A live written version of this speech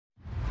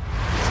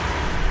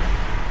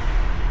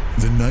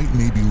The night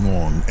may be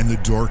long and the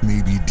dark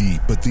may be deep,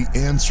 but the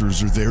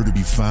answers are there to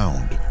be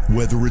found.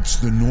 Whether it's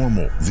the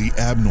normal, the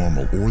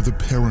abnormal, or the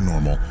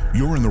paranormal,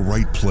 you're in the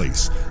right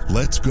place.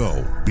 Let's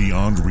go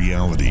beyond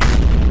reality.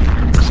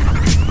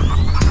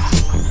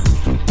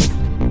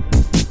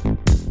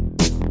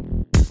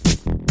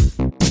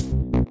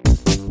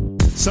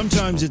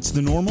 Sometimes it's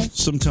the normal,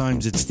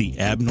 sometimes it's the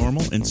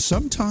abnormal, and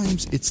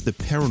sometimes it's the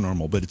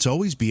paranormal, but it's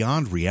always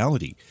beyond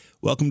reality.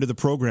 Welcome to the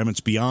program. It's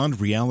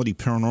Beyond Reality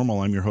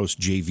Paranormal. I'm your host,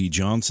 J.V.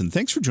 Johnson.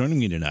 Thanks for joining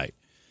me tonight.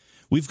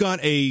 We've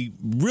got a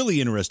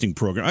really interesting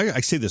program.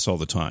 I say this all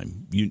the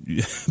time,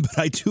 but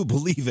I do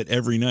believe it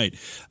every night.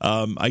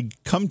 I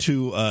come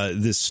to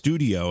this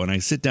studio and I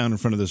sit down in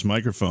front of this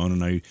microphone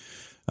and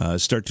I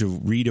start to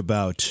read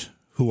about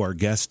who our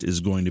guest is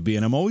going to be.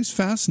 And I'm always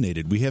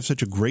fascinated. We have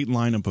such a great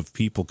lineup of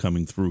people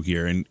coming through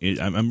here. And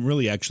I'm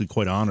really actually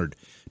quite honored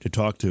to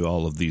talk to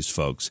all of these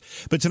folks.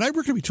 But tonight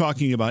we're going to be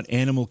talking about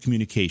animal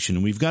communication.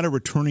 And we've got a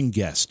returning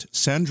guest.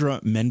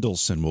 Sandra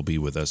Mendelson will be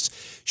with us.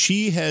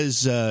 She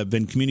has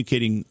been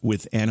communicating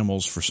with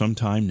animals for some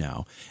time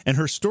now. And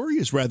her story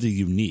is rather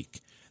unique.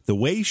 The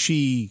way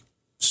she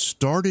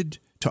started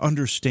to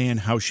understand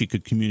how she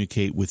could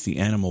communicate with the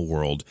animal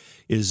world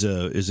is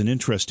an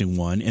interesting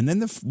one. And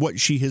then what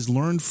she has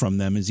learned from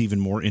them is even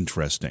more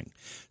interesting.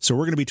 So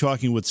we're going to be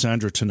talking with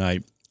Sandra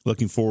tonight.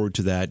 Looking forward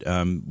to that.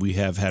 We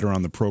have had her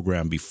on the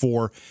program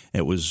before.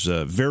 It was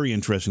very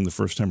interesting the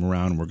first time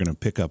around. We're going to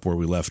pick up where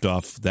we left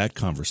off that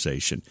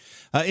conversation.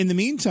 In the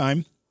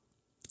meantime,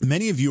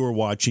 many of you are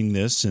watching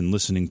this and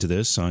listening to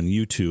this on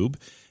YouTube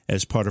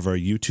as part of our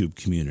YouTube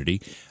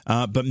community.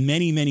 But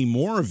many, many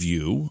more of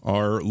you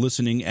are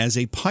listening as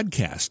a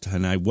podcast.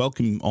 And I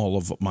welcome all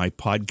of my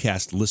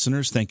podcast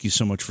listeners. Thank you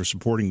so much for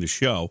supporting the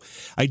show.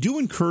 I do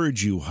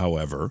encourage you,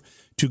 however,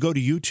 to go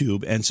to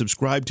YouTube and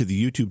subscribe to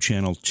the YouTube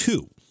channel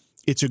too.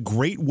 It's a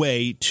great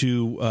way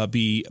to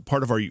be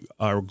part of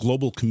our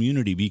global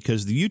community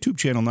because the YouTube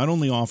channel not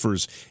only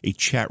offers a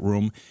chat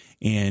room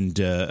and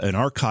an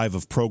archive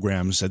of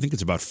programs, I think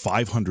it's about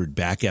 500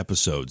 back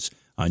episodes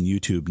on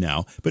YouTube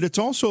now, but it's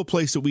also a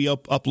place that we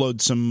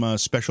upload some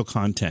special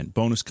content,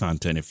 bonus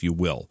content, if you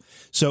will.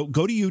 So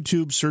go to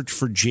YouTube, search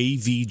for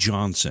J.V.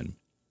 Johnson.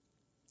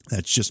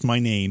 That's just my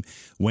name.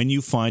 When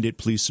you find it,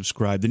 please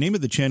subscribe. The name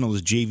of the channel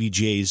is J.V.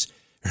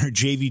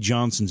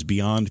 Johnson's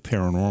Beyond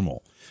Paranormal.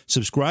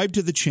 Subscribe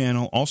to the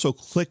channel. Also,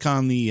 click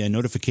on the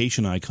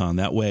notification icon.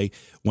 That way,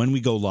 when we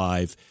go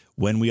live,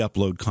 when we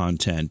upload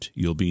content,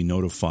 you'll be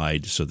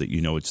notified so that you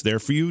know it's there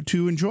for you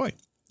to enjoy.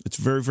 It's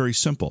very, very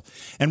simple.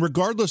 And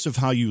regardless of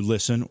how you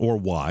listen or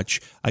watch,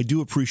 I do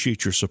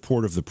appreciate your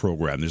support of the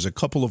program. There's a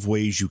couple of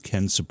ways you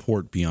can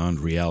support Beyond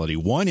Reality.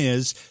 One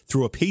is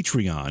through a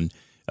Patreon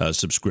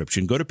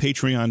subscription. Go to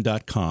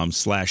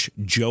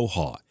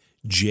patreon.com/Johaw,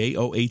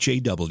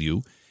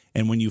 Johaw.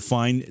 And when you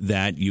find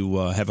that, you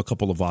have a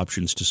couple of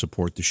options to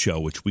support the show,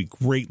 which we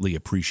greatly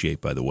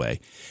appreciate, by the way.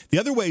 The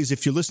other way is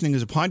if you're listening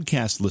as a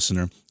podcast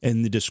listener,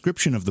 in the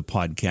description of the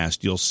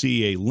podcast, you'll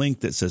see a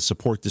link that says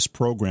support this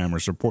program or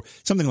support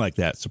something like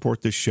that,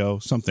 support this show,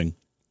 something.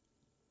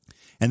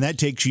 And that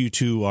takes you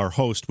to our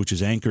host, which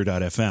is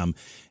Anchor.fm.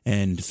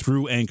 And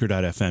through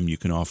Anchor.fm, you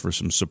can offer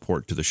some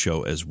support to the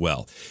show as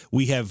well.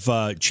 We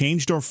have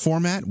changed our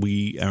format.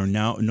 We are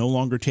now no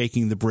longer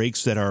taking the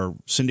breaks that our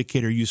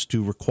syndicator used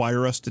to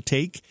require us to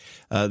take.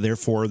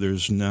 Therefore,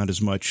 there's not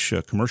as much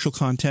commercial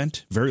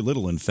content, very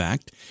little, in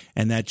fact.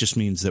 And that just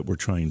means that we're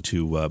trying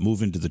to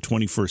move into the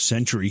 21st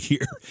century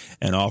here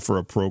and offer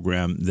a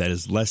program that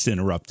is less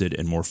interrupted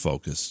and more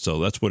focused. So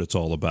that's what it's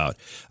all about.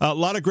 A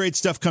lot of great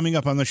stuff coming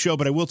up on the show,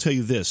 but I will tell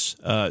you this.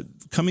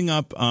 Coming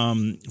up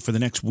for the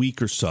next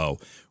week or so,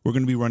 we're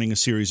going to be running a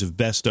series of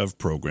best of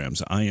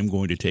programs. I am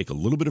going to take a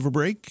little bit of a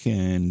break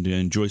and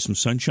enjoy some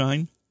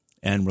sunshine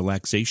and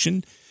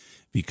relaxation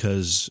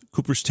because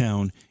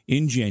Cooperstown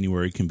in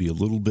January can be a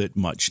little bit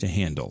much to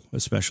handle,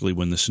 especially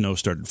when the snow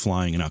started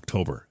flying in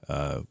October.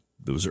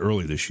 It was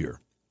early this year,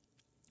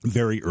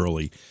 very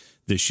early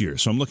this year.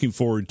 So I'm looking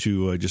forward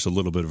to just a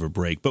little bit of a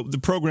break. But the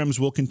programs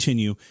will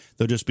continue.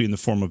 They'll just be in the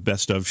form of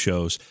best of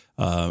shows.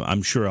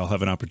 I'm sure I'll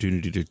have an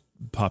opportunity to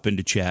pop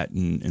into chat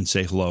and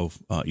say hello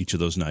each of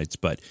those nights.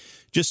 But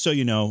just so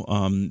you know,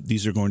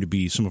 these are going to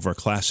be some of our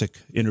classic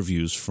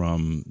interviews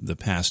from the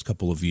past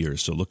couple of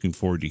years. So looking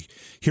forward to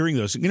hearing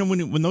those. You know,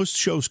 when those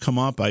shows come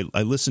up, I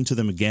listen to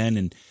them again,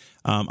 and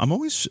I'm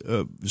always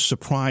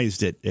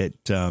surprised at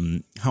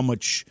how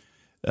much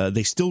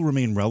they still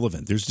remain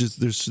relevant.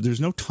 There's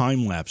no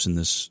time lapse in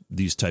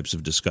these types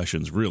of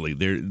discussions. Really,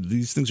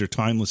 these things are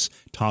timeless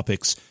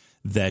topics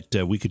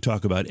that we could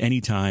talk about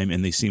anytime,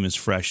 and they seem as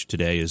fresh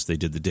today as they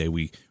did the day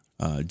we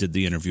did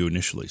the interview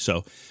initially.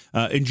 So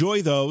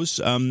enjoy those,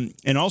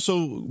 and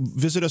also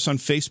visit us on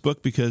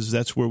Facebook because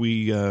that's where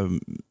we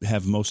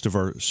have most of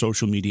our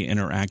social media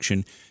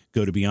interaction.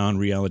 Go to Beyond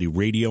Reality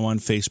Radio on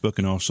Facebook,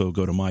 and also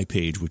go to my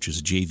page, which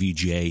is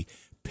JVJ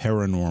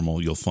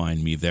Paranormal. You'll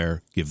find me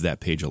there. Give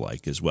that page a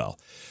like as well.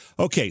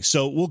 Okay,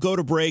 so we'll go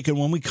to break, and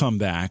when we come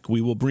back,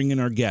 we will bring in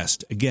our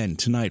guest. Again,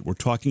 tonight we're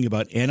talking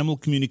about animal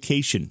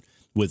communication.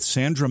 with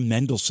Sandra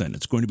Mendelson.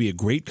 It's going to be a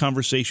great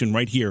conversation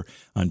right here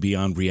on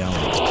Beyond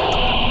Reality.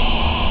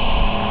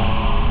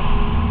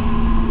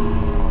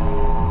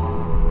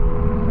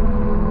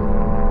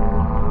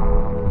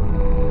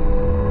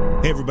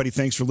 Hey, everybody.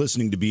 Thanks for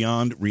listening to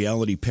Beyond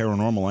Reality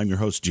Paranormal. I'm your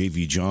host,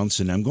 J.V.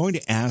 Johnson. I'm going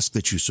to ask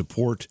that you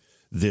support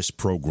this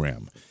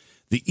program.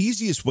 The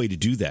easiest way to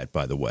do that,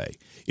 by the way,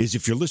 is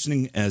if you're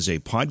listening as a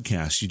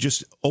podcast, you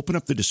just open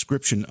up the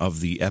description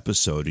of the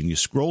episode and you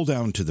scroll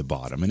down to the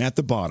bottom. And at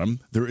the bottom,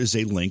 there is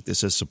a link that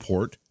says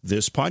support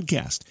this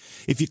podcast.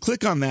 If you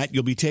click on that,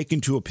 you'll be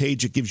taken to a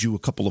page that gives you a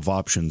couple of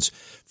options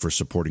for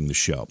supporting the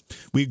show.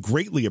 We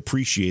greatly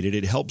appreciate it.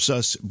 It helps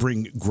us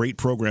bring great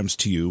programs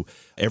to you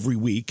every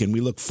week, and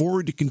we look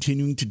forward to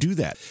continuing to do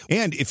that.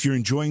 And if you're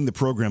enjoying the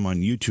program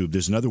on YouTube,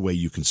 there's another way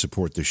you can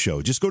support the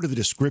show. Just go to the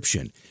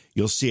description.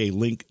 You'll see a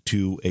link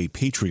to a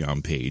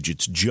Patreon page.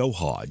 It's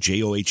Johaw,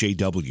 Johhaw.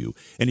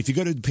 And if you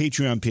go to the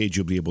Patreon page,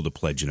 you'll be able to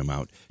pledge an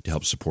amount to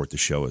help support the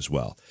show as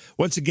well.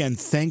 Once again,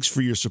 thanks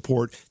for your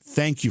support.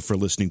 Thank you for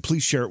listening.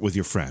 Please share it with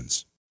your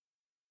friends.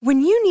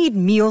 When you need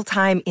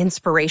mealtime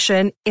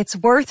inspiration, it's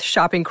worth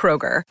shopping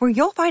Kroger, where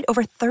you'll find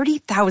over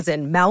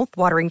 30,000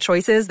 mouth-watering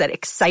choices that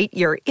excite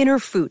your inner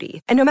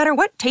foodie. And no matter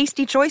what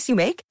tasty choice you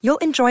make, you'll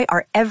enjoy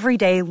our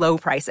everyday low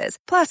prices,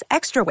 plus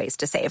extra ways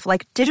to save,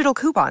 like digital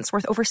coupons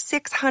worth over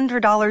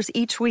 $600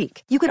 each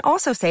week. You can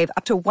also save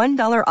up to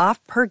 $1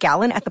 off per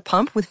gallon at the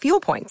pump with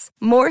fuel points.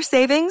 More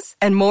savings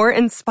and more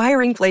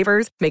inspiring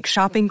flavors make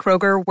shopping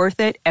Kroger worth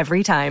it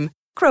every time.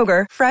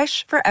 Kroger,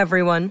 fresh for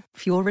everyone.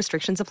 Fuel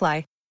restrictions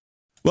apply.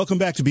 Welcome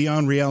back to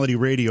Beyond Reality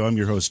Radio. I'm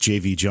your host,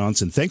 J.V.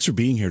 Johnson. Thanks for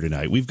being here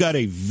tonight. We've got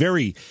a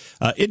very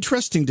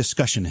interesting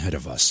discussion ahead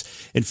of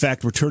us. In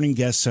fact, returning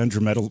guest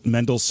Sandra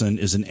Mendelson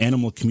is an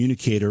animal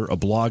communicator, a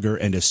blogger,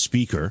 and a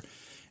speaker.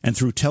 And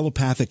through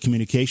telepathic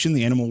communication,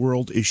 the animal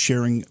world is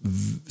sharing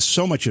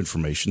so much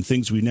information,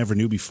 things we never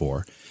knew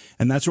before.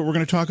 And that's what we're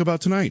going to talk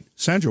about tonight.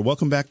 Sandra,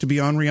 welcome back to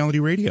Beyond Reality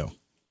Radio.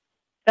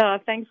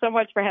 Thanks so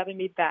much for having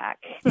me back.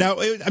 Now,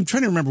 I'm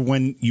trying to remember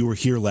when you were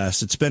here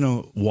last. It's been a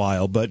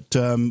while, but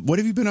what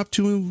have you been up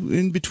to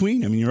in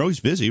between? I mean, you're always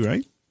busy,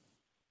 right?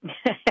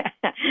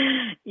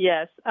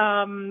 Yes.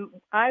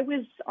 I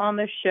was on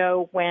the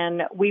show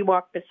when We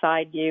Walk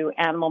Beside You,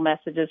 Animal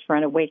Messages for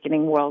an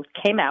Awakening World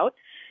came out,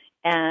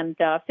 and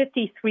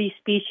 53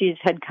 species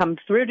had come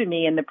through to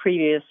me in the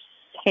previous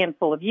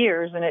handful of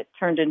years, and it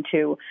turned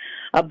into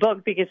a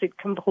book because it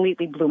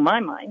completely blew my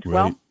mind. Right.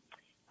 Well,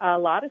 a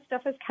lot of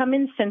stuff has come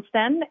in since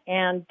then,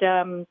 and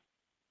I'm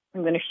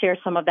going to share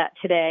some of that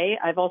today.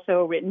 I've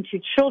also written 2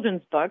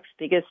 children's books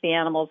because the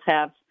animals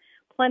have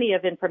plenty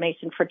of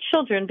information for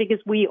children because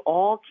we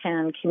all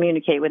can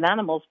communicate with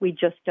animals. We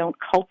just don't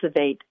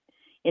cultivate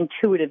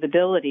intuitive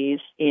abilities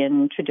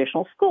in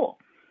traditional school.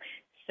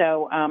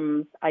 So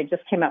I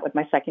just came out with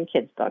my second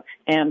kids' book,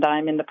 and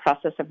I'm in the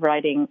process of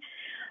writing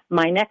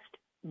my next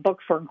book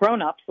for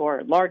grown-ups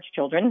or large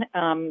children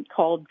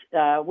called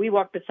We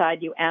Walk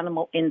Beside You,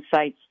 Animal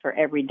Insights for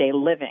Everyday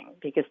Living,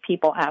 because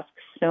people ask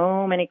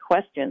so many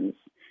questions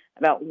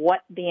about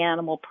what the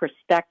animal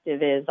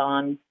perspective is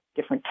on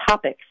different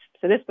topics.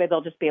 So this way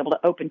they'll just be able to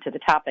open to the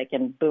topic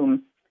and,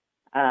 boom,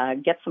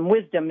 get some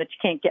wisdom that you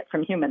can't get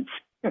from humans.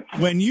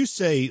 When you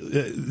say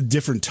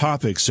different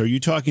topics, are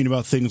you talking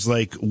about things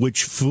like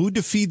which food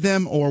to feed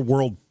them or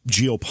world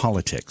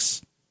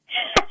geopolitics?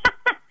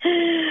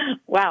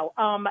 Wow,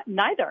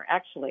 neither,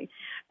 actually.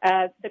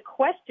 The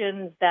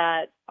questions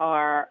that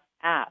are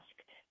asked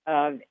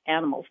of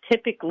animals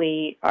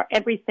typically are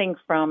everything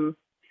from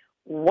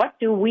what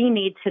do we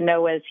need to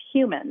know as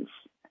humans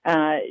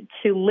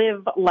to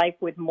live life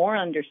with more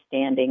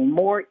understanding,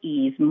 more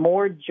ease,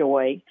 more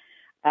joy,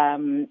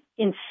 in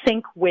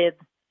sync with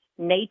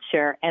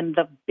nature and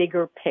the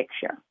bigger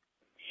picture.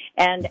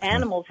 And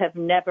animals have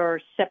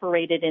never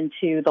separated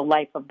into the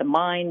life of the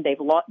mind. They've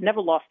never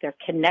lost their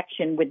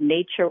connection with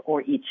nature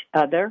or each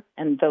other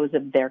and those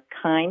of their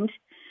kind.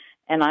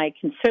 And I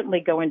can certainly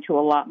go into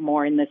a lot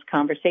more in this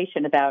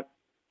conversation about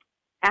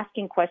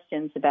asking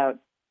questions about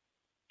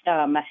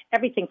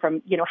everything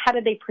from, how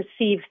do they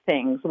perceive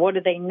things? What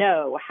do they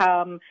know?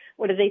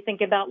 What do they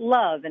think about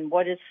love? And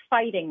what is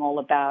fighting all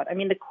about? I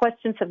mean, the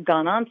questions have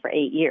gone on for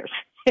 8 years.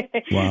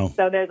 Wow.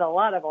 So there's a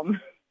lot of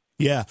them.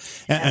 Yeah,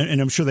 and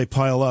I'm sure they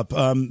pile up.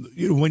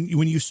 When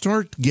you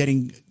start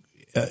getting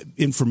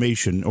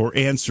information or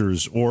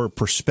answers or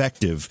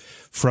perspective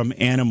from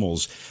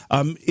animals,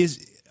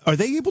 are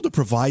they able to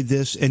provide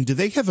this? And do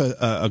they have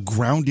a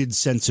grounded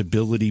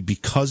sensibility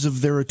because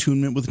of their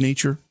attunement with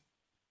nature?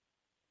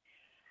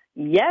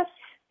 Yes,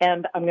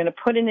 and I'm going to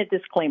put in a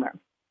disclaimer.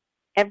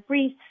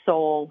 Every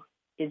soul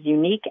is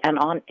unique and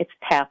on its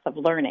path of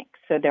learning.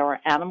 So there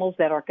are animals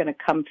that are going to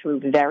come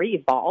through very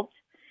evolved.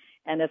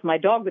 And as my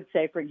dog would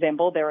say, for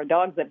example, there are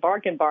dogs that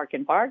bark and bark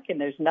and bark,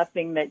 and there's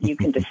nothing that you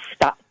can just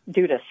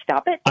do to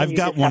stop it. I've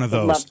got one of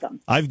those. Love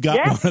them. I've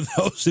got one of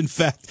those. In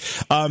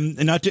fact,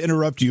 and not to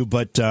interrupt you,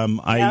 but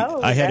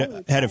I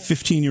had a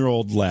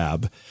 15-year-old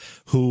lab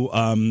who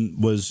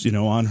was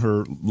on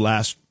her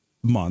last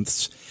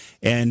months,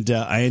 and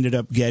I ended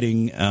up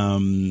getting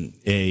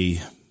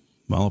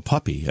Well, a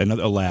puppy, a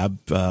lab,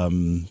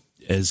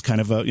 as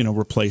kind of a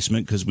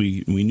replacement because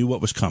we knew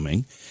what was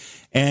coming.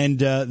 And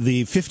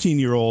the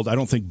 15-year-old, I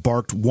don't think,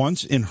 barked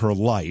once in her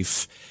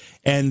life.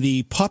 And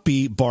the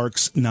puppy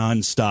barks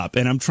nonstop.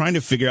 And I'm trying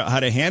to figure out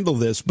how to handle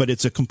this, but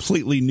it's a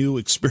completely new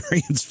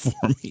experience for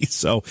me.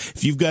 So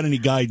if you've got any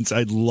guidance,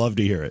 I'd love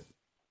to hear it.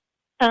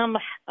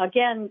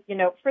 Again,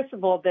 first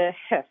of all, the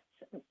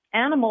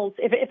animals,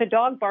 if a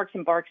dog barks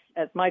and barks,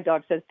 as my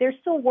dog says, they're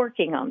still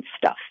working on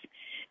stuff.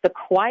 The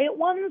quiet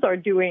ones are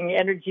doing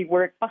energy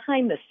work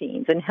behind the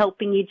scenes and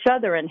helping each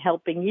other and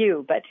helping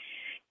you. But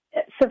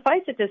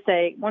suffice it to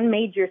say, one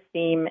major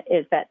theme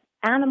is that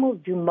animals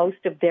do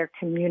most of their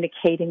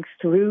communicating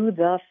through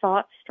the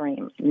thought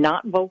stream,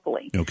 not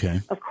vocally.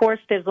 Okay. Of course,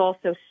 there's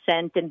also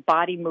scent and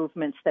body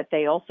movements that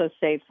they also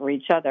say for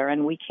each other,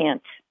 and we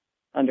can't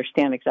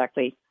understand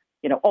exactly,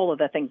 all of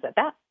the things that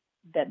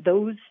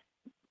those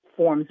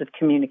forms of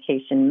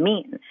communication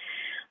mean.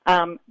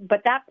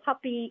 But that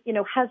puppy,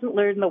 hasn't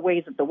learned the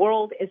ways of the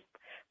world, is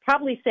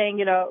probably saying,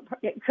 it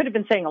could have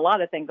been saying a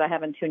lot of things. I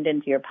haven't tuned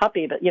into your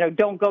puppy, but,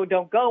 don't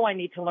go. I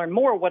need to learn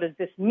more. What does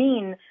this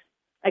mean?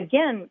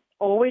 Again,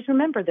 always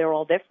remember they're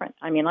all different.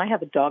 I mean, I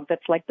have a dog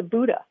that's like the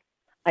Buddha.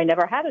 I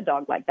never had a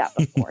dog like that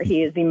before.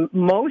 He is the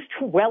most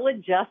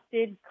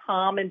well-adjusted,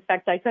 calm. In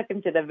fact, I took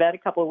him to the vet a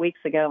couple of weeks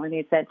ago, and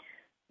he said,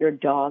 your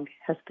dog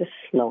has the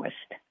slowest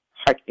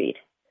heartbeat.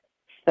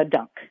 The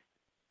dunk.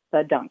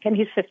 And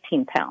he's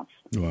 15 pounds.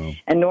 Wow.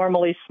 And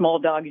normally small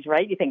dogs,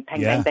 right? You think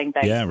bang, bang, bang,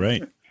 bang. Yeah,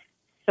 right.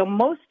 So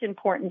most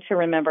important to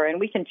remember, and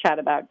we can chat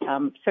about,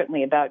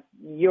 certainly about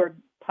your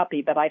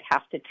puppy, but I'd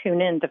have to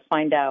tune in to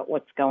find out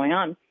what's going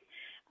on.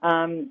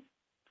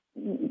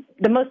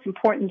 The most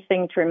important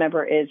thing to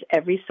remember is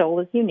every soul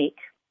is unique,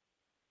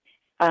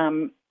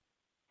 and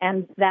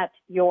that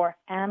your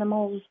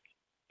animals,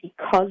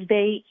 because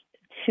they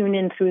tune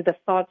in through the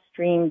thought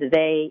stream,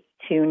 they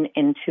tune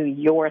into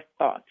your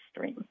thought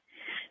stream.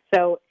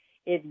 So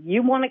if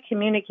you want to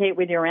communicate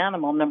with your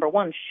animal, number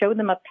one, show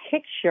them a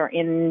picture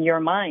in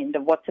your mind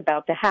of what's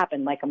about to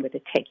happen. Like, I'm going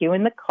to take you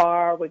in the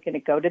car. We're going to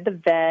go to the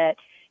vet.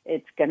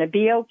 It's going to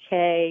be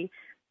okay.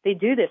 They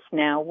do this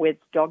now with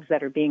dogs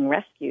that are being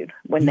rescued.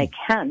 When they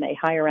can, they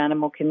hire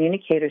animal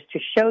communicators to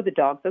show the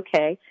dogs,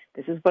 okay,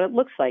 this is what it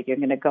looks like. You're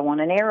going to go on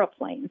an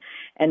airplane,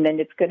 and then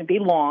it's going to be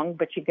long,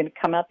 but you're going to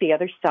come out the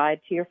other side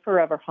to your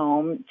forever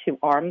home, to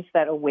arms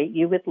that await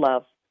you with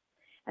love.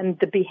 And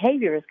the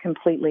behavior is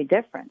completely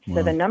different. Wow.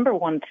 So the number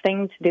one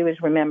thing to do is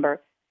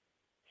remember,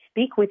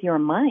 speak with your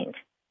mind.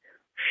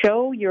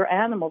 Show your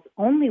animals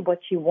only what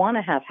you want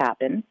to have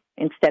happen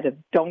instead of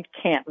don't,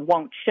 can't,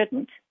 won't,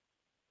 shouldn't,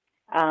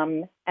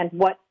 and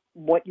what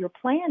you're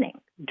planning.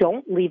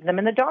 Don't leave them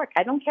in the dark.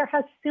 I don't care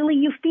how silly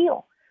you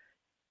feel.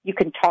 You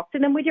can talk to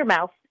them with your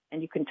mouth,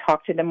 and you can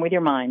talk to them with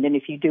your mind. And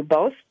if you do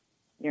both,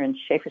 you're in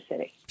Schaefer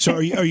City. So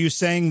are you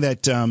saying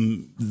that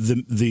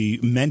the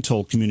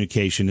mental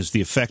communication is the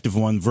effective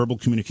one? Verbal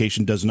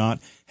communication does not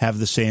have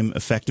the same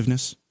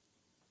effectiveness?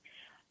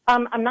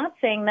 I'm not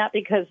saying that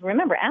because,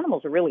 remember,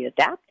 animals are really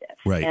adaptive.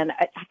 Right. And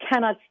I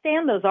cannot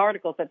stand those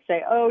articles that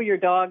say, oh, your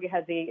dog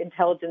has the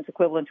intelligence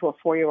equivalent to a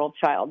 4-year-old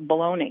child.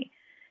 Baloney.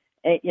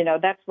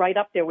 That's right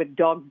up there with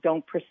dogs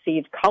don't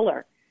perceive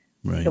color.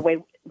 Right. The way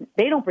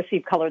they don't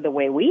perceive color the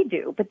way we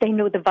do, but they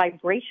know the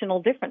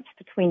vibrational difference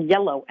between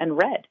yellow and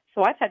red.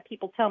 So I've had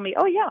people tell me,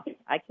 oh, yeah,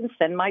 I can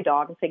send my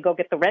dog and say, go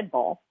get the red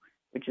ball,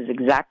 which is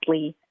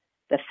exactly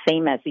the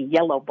same as the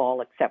yellow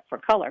ball except for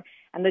color.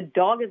 And the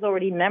dog has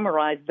already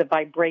memorized the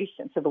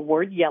vibration. So the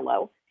word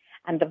yellow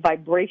and the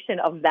vibration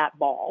of that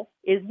ball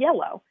is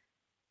yellow.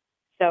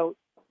 So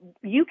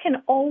you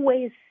can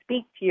always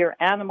speak to your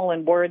animal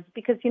in words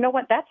because you know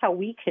what? That's how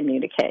we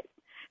communicate.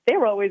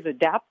 They're always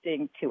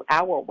adapting to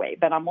our way.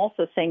 But I'm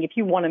also saying if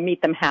you want to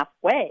meet them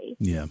halfway,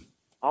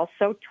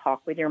 also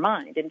talk with your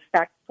mind. In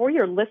fact, for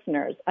your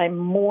listeners, I'm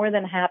more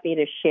than happy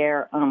to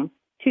share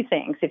two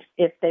things.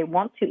 If they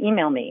want to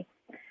email me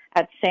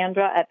at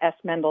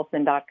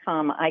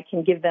Sandra@smendelson.com, I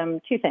can give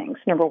them two things.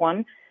 Number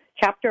one,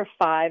 Chapter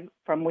 5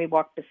 from We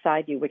Walk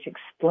Beside You, which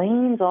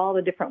explains all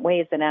the different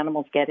ways that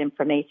animals get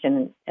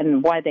information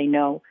and why they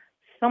know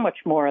so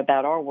much more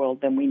about our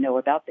world than we know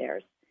about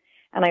theirs.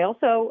 And I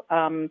also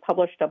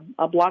published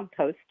a blog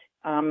post,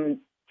 9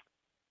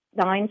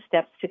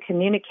 Steps to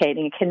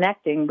Communicating and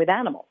Connecting with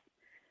Animals,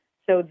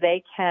 so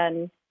they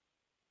can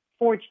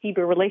forge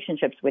deeper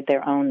relationships with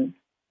their own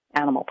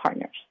animal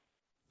partners.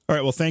 All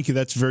right. Well, thank you.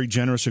 That's very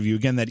generous of you.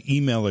 Again, that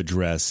email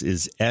address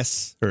is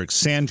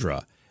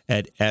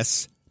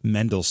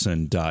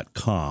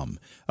Sandra@smendelson.com.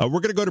 We're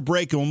going to go to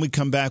break, and when we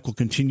come back, we'll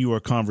continue our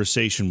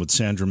conversation with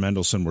Sandra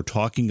Mendelson. We're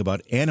talking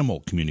about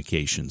animal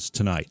communications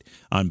tonight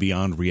on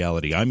Beyond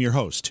Reality. I'm your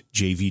host,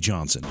 J.V.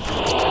 Johnson.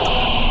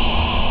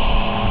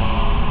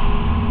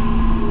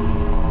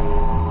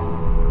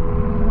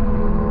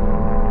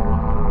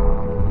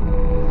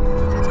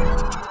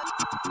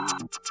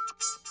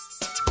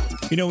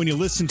 You know, when you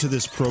listen to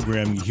this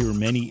program, you hear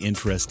many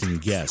interesting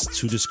guests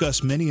who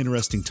discuss many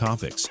interesting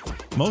topics.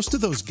 Most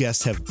of those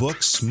guests have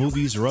books,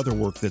 movies, or other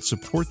work that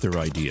support their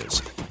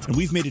ideas. and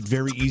we've made it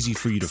very easy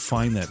for you to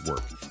find that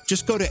work.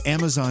 Just go to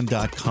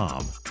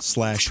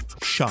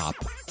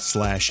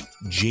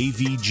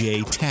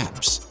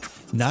amazon.com/shop/JVJ-Taps.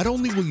 Not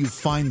only will you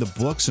find the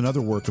books and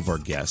other work of our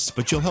guests,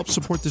 but you'll help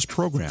support this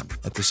program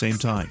at the same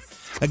time.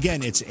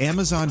 Again, it's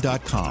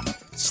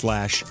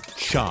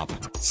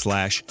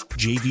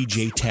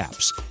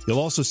amazon.com/shop/JVJ-Taps. You'll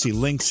also see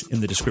links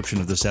in the description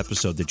of this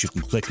episode that you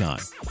can click on.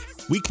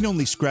 We can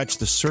only scratch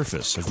the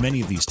surface of many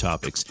of these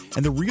topics,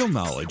 and the real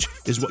knowledge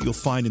is what you'll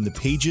find in the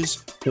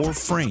pages or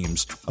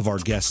frames of our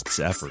guests'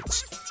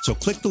 efforts. So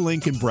click the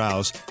link and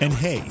browse, and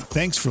hey,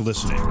 thanks for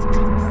listening.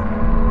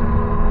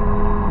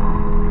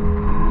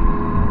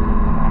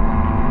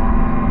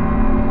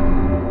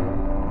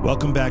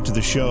 Welcome back to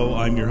the show.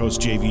 I'm your host,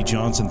 J.V.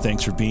 Johnson.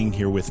 Thanks for being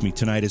here with me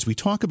tonight as we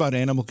talk about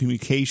animal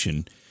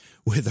communication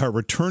with our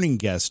returning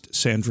guest,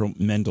 Sandra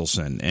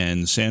Mendelson.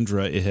 And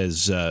Sandra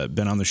has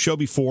been on the show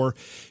before.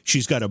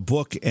 She's got a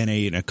book and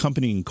an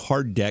accompanying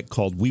card deck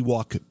called We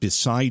Walk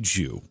Beside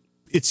You.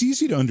 It's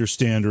easy to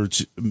understand, or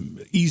it's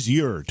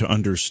easier to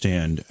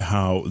understand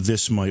how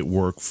this might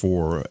work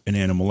for an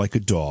animal like a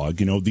dog,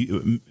 you know,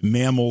 the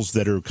mammals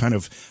that are kind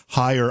of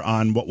higher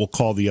on what we'll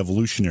call the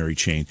evolutionary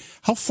chain.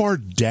 How far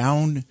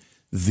down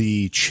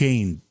the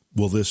chain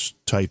will this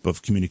type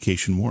of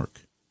communication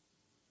work?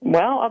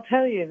 Well, I'll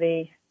tell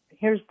you,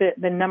 here's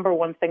the number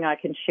one thing I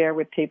can share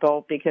with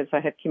people, because I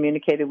have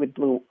communicated with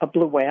a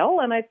blue whale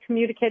and I've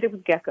communicated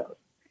with geckos.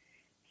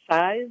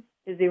 Size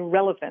is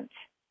irrelevant.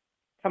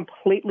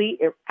 Completely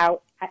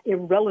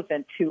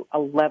irrelevant to a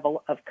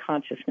level of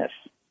consciousness.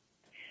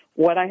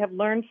 What I have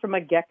learned from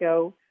a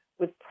gecko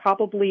was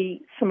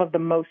probably some of the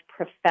most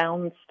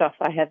profound stuff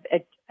I have,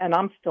 and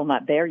I'm still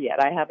not there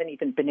yet. I haven't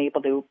even been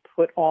able to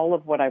put all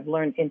of what I've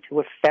learned into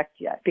effect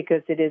yet,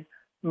 because it is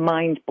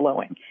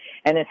mind-blowing.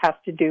 And it has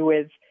to do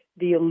with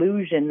the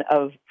illusion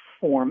of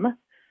form.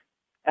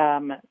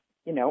 I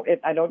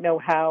don't know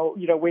how,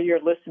 where your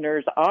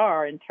listeners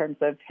are in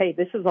terms of, hey,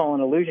 this is all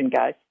an illusion,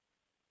 guys.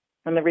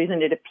 And the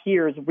reason it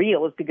appears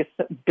real is because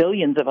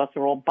billions of us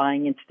are all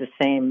buying into the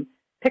same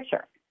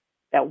picture,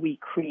 that we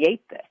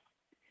create this.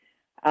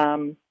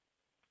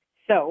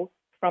 So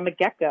from a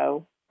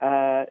gecko,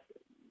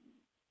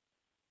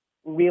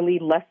 really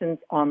lessons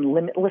on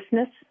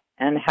limitlessness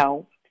and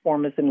how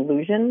form is an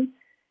illusion.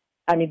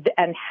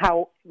 And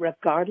how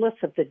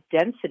regardless of the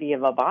density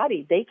of a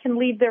body, they can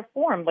leave their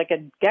form. Like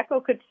a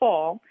gecko could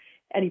fall,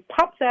 and he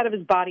pops out of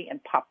his body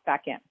and pops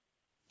back in.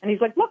 And he's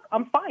like, look,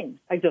 I'm fine.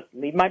 I just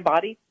leave my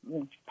body,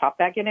 pop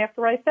back in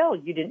after I fell.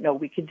 You didn't know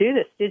we could do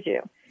this, did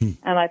you?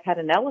 And I've had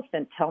an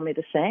elephant tell me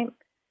the same.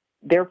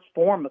 Their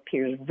form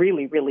appears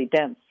really, really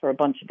dense for a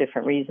bunch of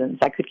different reasons.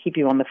 I could keep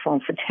you on the phone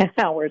for 10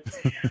 hours.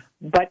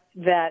 But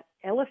that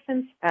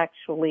elephants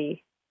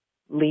actually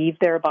leave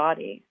their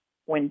body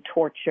when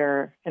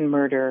torture and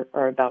murder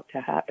are about to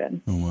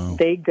happen. Oh, wow.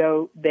 They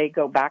go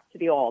back to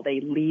the all.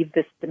 They leave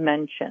this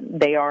dimension.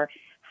 They are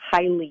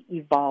highly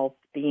evolved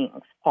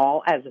beings,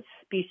 all as a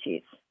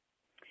species.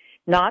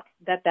 Not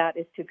that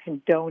is to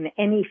condone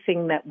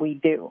anything that we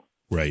do.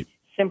 Right.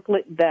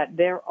 Simply that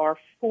there are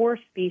 4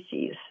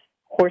 species,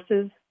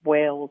 horses,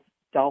 whales,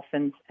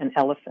 dolphins, and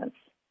elephants,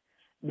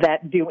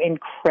 that do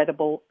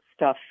incredible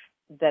stuff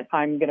that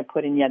I'm going to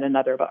put in yet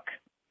another book.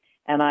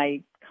 And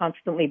I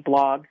constantly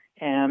blog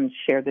and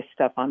share this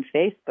stuff on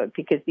Facebook,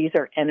 because these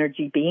are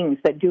energy beings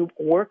that do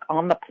work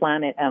on the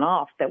planet and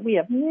off that we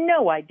have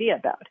no idea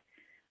about.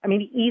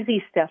 The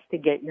easy stuff to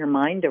get your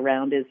mind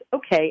around is,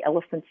 okay,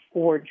 elephants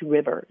forge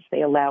rivers.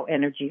 They allow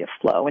energy to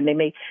flow, and they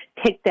may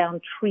take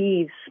down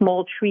trees,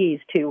 small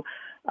trees, to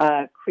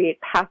create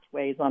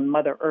pathways on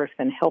Mother Earth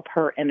and help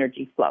her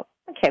energy flow.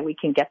 Okay, we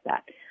can get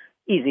that.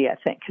 Easy, I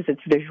think, because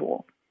it's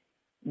visual.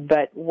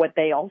 But what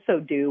they also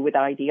do with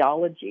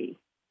ideology,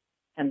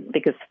 and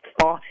because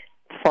thought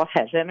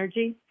has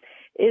energy,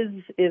 is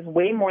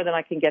way more than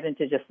I can get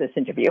into just this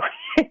interview.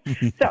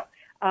 So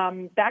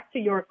back to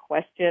your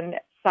question.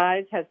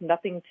 Size has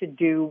nothing to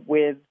do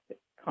with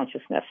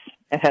consciousness.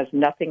 It has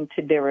nothing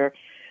to do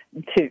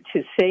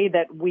to say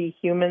that we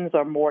humans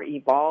are more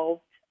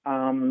evolved.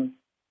 That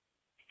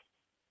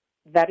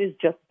is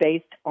just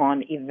based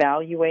on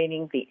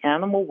evaluating the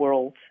animal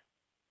world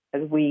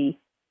as we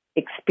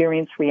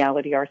experience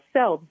reality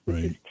ourselves,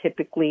 which is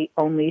typically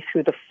only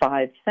through the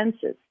 5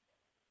 senses.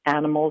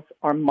 Animals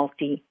are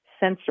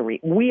multi-sensory.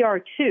 We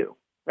are too.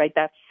 Right,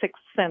 that 6th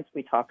sense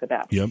we talk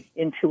about. Yep.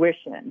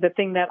 Intuition, the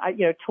thing that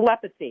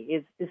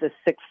telepathy is a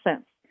 6th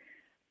sense.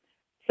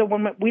 So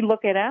when we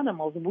look at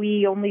animals,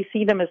 we only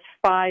see them as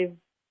 5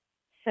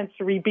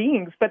 sensory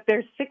beings, but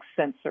they're 6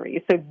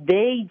 sensory. So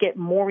they get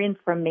more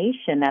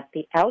information at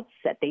the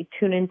outset. They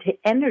tune into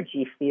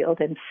energy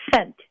field and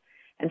scent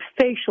and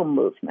facial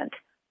movement.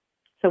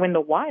 So in the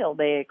wild,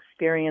 they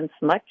experience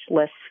much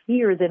less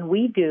fear than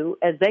we do,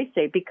 as they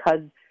say,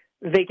 because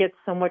they get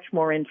so much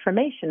more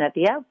information at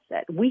the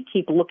outset. We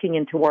keep looking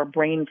into our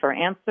brain for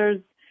answers,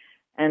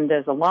 and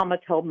as a llama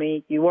told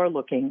me, you are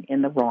looking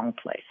in the wrong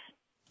place.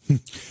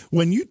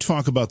 When you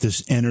talk about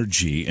this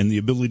energy and the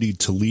ability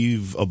to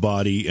leave a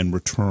body and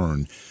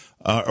return,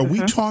 Are we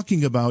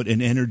talking about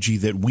an energy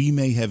that we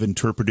may have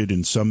interpreted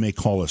and some may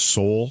call a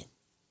soul?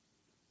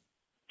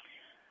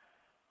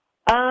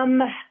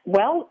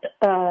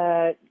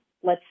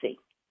 Let's see.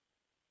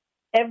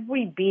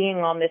 Every being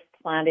on this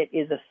planet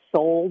is a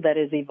soul that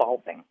is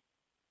evolving.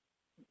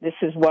 This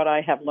is what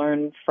I have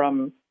learned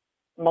from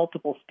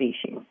multiple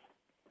species.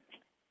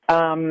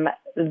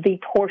 The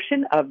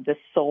portion of the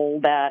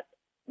soul that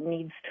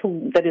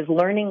is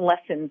learning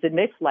lessons in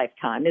this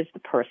lifetime is the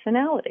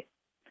personality.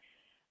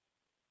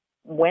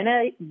 When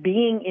a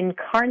being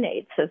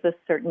incarnates as a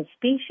certain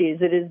species,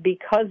 it is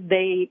because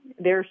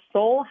their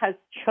soul has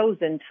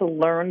chosen to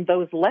learn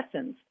those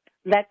lessons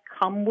that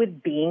come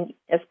with being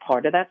as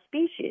part of that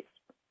species,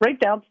 right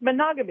down to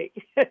monogamy.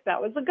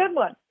 That was a good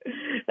one,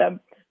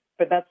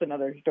 but that's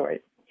another story.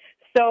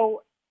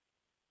 So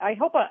I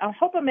hope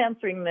I'm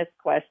answering this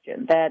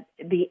question. That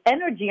the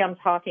energy I'm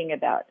talking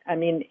about,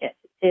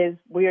 is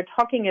we are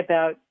talking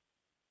about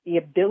the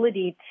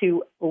ability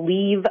to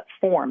leave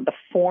form. The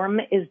form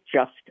is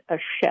just a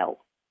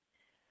shell.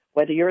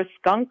 Whether you're a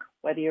skunk,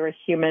 whether you're a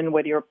human,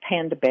 whether you're a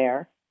panda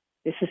bear,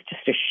 this is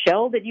just a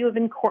shell that you have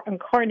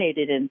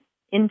incarnated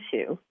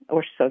into,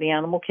 or so the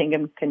animal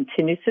kingdom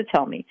continues to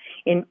tell me,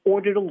 in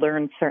order to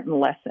learn certain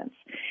lessons.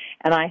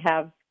 And I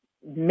have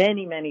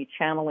many, many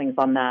channelings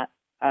on that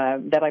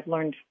I've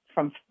learned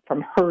from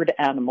herd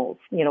animals,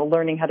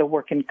 learning how to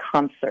work in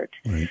concert.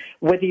 Right.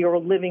 Whether you're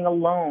living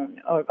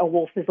alone, or a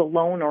wolf is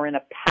alone or in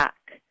a pack.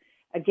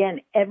 Again,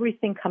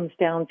 everything comes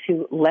down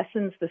to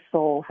lessons the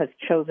soul has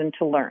chosen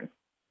to learn.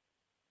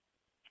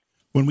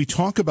 When we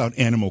talk about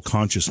animal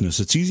consciousness,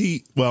 it's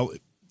easy, well,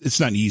 it's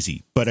not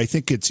easy, but I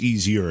think it's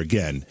easier,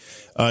 again,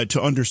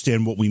 to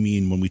understand what we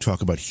mean when we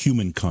talk about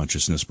human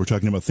consciousness. We're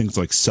talking about things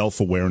like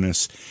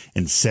self-awareness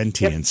and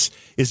sentience. Yep.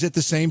 Is it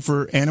the same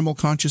for animal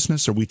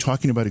consciousness? Are we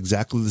talking about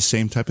exactly the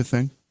same type of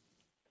thing?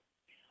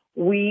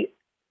 We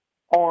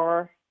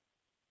are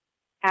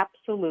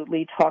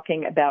absolutely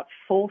talking about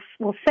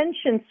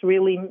sentience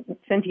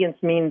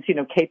means,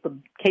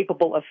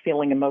 capable of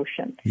feeling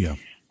emotion. Yeah.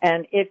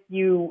 And if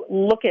you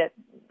look at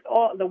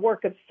the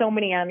work of so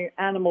many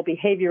animal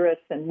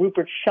behaviorists and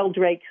Rupert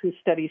Sheldrake, who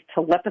studies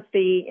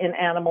telepathy in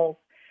animals,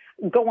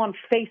 go on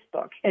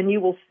Facebook and you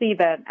will see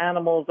that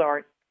animals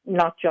are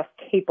not just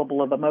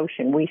capable of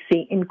emotion. We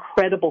see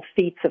incredible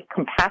feats of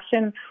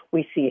compassion.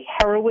 We see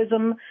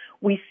heroism.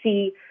 We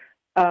see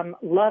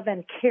love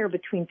and care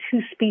between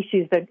two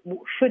species that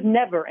should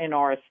never, in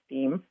our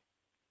esteem,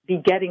 be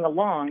getting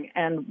along.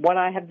 And what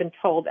I have been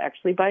told,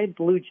 actually, by a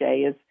blue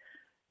jay is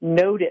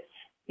notice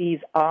these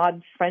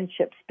odd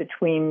friendships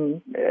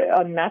between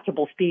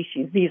unmatchable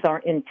species. These are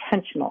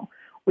intentional.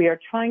 We are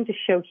trying to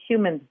show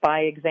humans by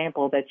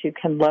example that you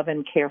can love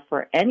and care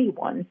for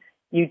anyone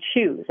you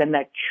choose, and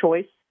that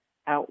choice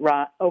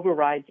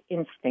overrides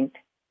instinct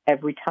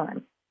every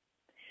time.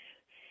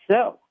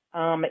 So,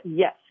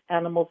 yes,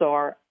 animals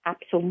are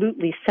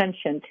absolutely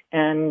sentient,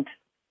 and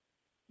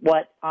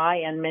what I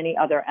and many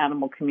other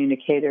animal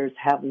communicators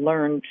have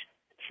learned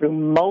through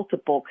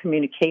multiple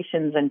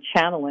communications and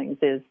channelings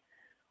is,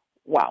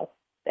 wow,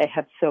 they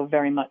have so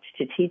very much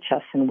to teach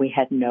us, and we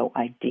had no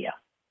idea.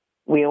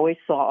 We always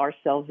saw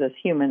ourselves as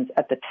humans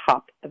at the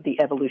top of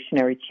the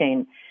evolutionary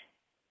chain,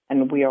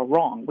 and we are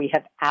wrong. We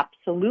have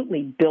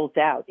absolutely built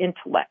out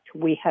intellect.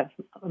 We have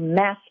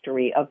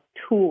mastery of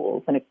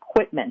tools and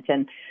equipment,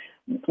 and,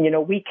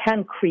 we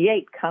can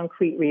create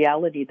concrete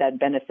reality that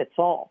benefits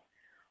all.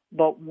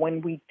 But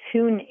when we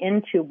tune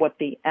into what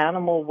the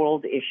animal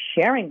world is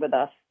sharing with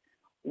us,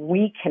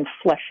 we can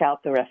flesh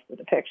out the rest of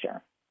the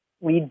picture.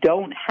 We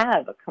don't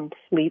have a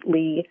complete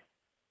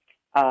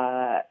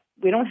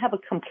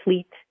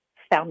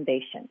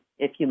foundation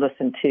if you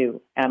listen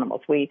to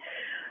animals. We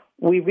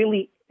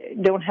really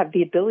don't have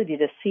the ability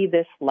to see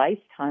this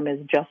lifetime as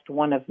just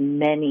one of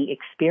many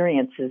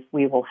experiences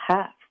we will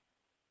have,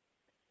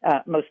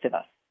 most of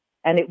us.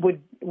 And it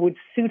would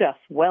suit us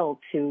well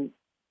to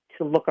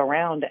look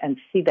around and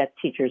see that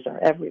teachers are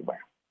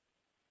everywhere.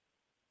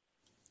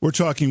 We're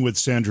talking with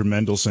Sandra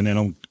Mendelson,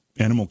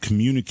 animal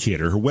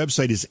communicator. Her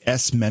website is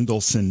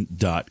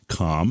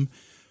smendelson.com.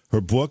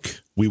 Her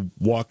book, We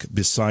Walk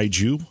Beside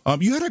You.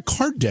 You had a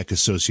card deck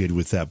associated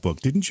with that book,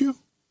 didn't you?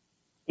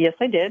 Yes,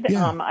 I did.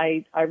 Yeah.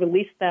 I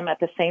released them at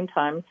the same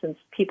time since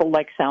people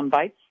like sound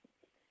bites.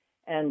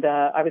 And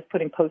I was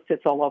putting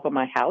Post-its all over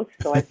my house.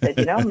 So I said,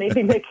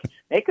 maybe make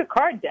a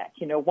card deck,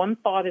 one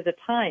thought at a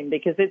time,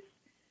 because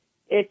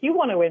if you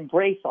want to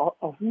embrace a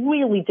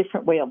really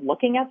different way of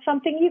looking at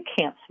something, you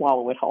can't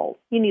swallow it whole.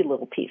 You need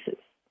little pieces.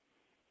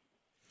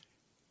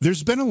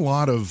 There's been a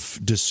lot of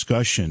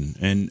discussion,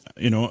 and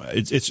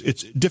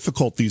it's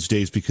difficult these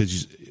days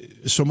because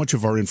so much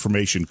of our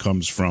information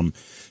comes from,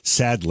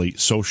 sadly,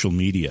 social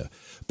media.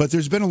 But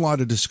there's been a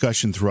lot of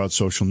discussion throughout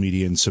social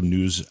media and some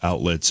news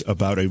outlets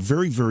about a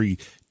very, very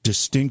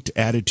distinct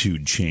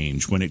attitude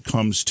change when it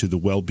comes to the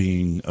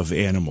well-being of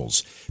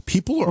animals.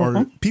 People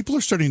are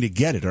starting to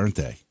get it, aren't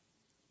they?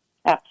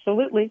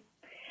 Absolutely.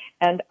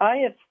 And I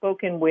have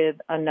spoken with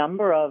a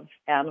number of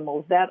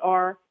animals that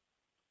are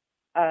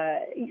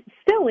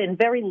still in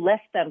very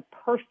less than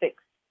perfect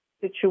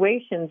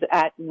situations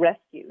at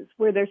rescues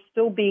where they're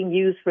still being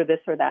used for this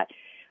or that.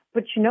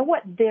 But you know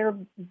what? Their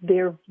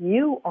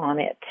view on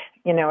it,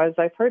 as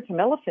I've heard from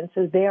elephants,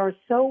 is they are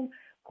so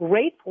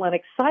grateful and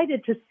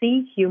excited to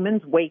see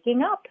humans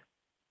waking up.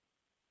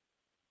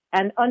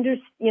 And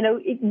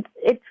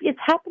it's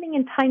happening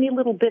in tiny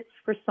little bits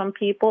for some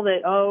people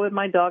that,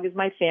 my dog is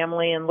my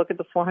family, and look at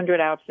the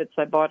 400 outfits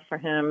I bought for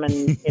him,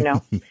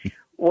 and,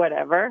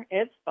 whatever,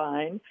 it's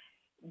fine.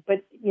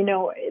 But,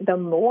 the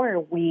more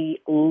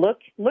we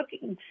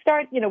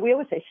start, we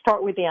always say,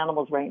 start with the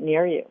animals right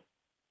near you.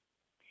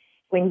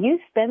 When you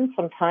spend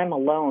some time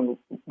alone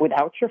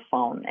without your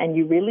phone and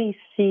you really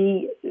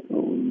see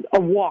a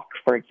walk,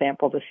 for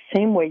example, the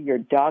same way your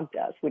dog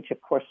does, which,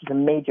 of course, is a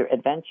major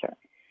adventure,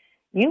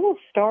 you will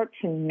start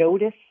to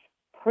notice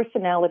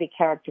personality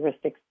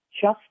characteristics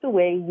just the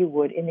way you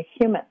would in a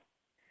human.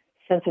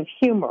 Sense of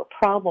humor,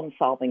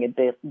 problem-solving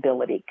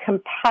ability,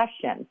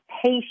 compassion,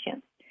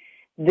 patience.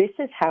 This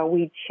is how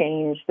we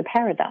change the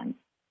paradigm,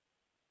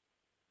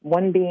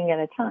 one being at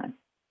a time.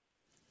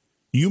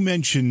 You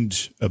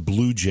mentioned a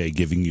blue jay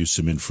giving you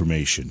some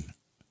information.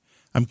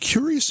 I'm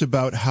curious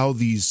about how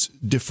these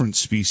different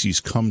species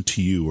come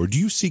to you, or do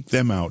you seek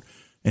them out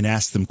and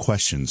ask them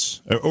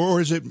questions? Or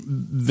is it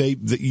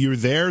you're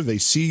there, they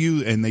see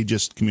you, and they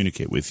just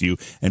communicate with you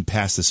and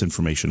pass this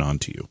information on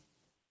to you?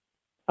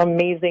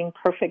 Amazing,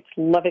 perfect,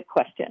 love it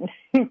question.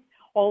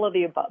 All of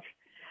the above.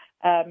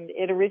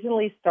 It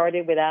originally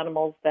started with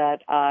animals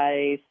that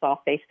I saw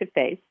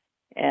face-to-face,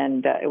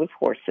 and it was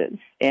horses.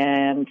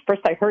 And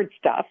first I heard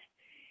stuff,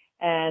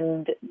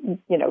 and,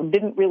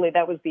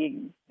 that was the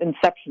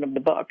inception of the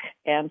book.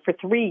 And for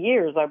 3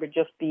 years, I would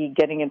just be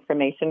getting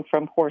information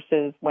from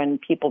horses when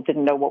people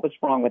didn't know what was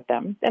wrong with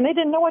them. And they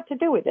didn't know what to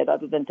do with it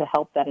other than to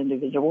help that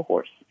individual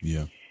horse.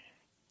 Yeah.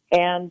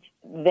 And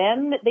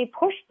then the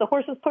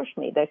horses pushed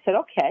me. They said,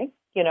 okay,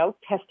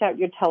 test out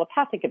your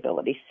telepathic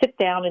ability. Sit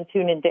down and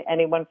tune into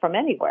anyone from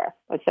anywhere.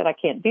 I said, I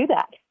can't do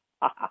that.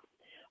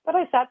 But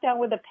I sat down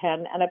with a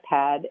pen and a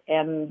pad,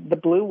 and the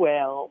blue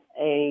whale,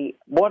 a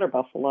water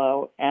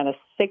buffalo, and a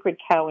sacred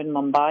cow in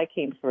Mumbai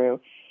came through.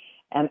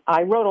 And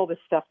I wrote all this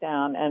stuff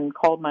down and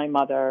called my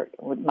mother.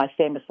 My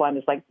famous line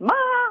is like, Ma!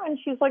 And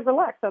she's like,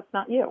 relax, that's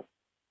not you.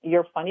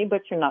 You're funny,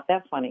 but you're not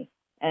that funny.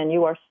 And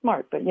you are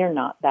smart, but you're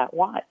not that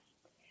wise.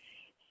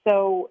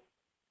 So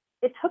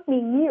it took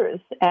me years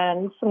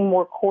and some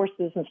more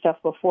courses and stuff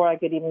before I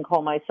could even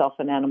call myself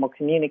an animal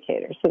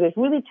communicator. So there's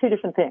really two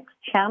different things.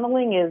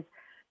 Channeling is,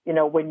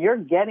 when you're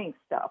getting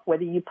stuff,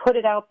 whether you put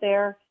it out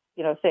there,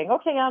 saying,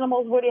 okay,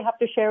 animals, what do you have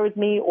to share with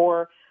me?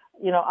 Or,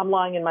 I'm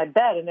lying in my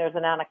bed and there's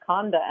an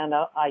anaconda and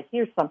I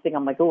hear something.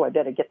 I'm like, I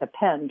better get the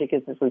pen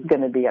because this is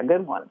going to be a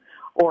good one.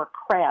 Or a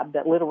crab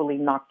that literally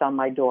knocked on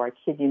my door. I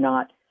kid you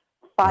not,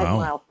 5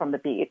 miles from the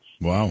beach.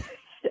 Wow.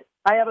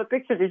 I have a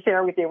picture to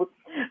share with you.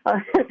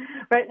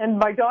 Right, and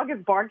my dog is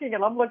barking,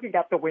 and I'm looking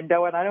out the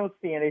window, and I don't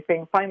see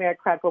anything. Finally, I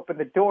crack open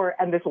the door,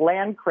 and this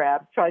land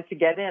crab tries to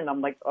get in.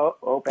 I'm like,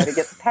 better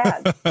get the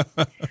pad.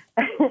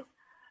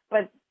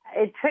 But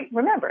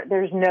remember,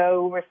 there's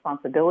no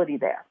responsibility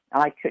there.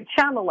 I could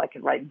channel, I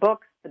could write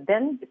books, but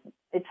then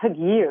it took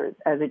years,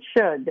 as it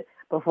should,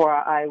 before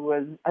I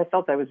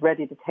felt I was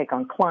ready to take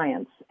on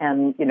clients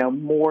and,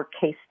 more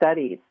case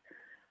studies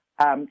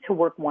to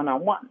work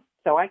one-on-one.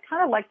 So I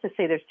kind of like to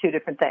say there's two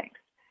different things.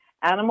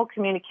 Animal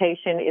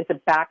communication is a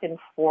back and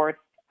forth,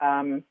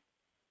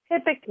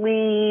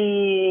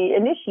 typically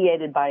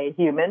initiated by a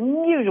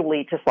human,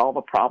 usually to solve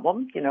a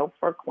problem,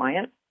 for a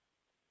client.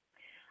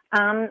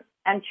 And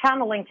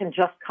channeling can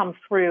just come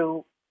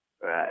through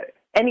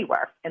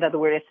anywhere. In other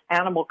words, it's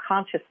animal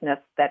consciousness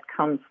that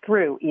comes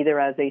through either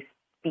as a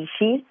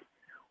species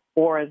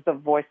or as the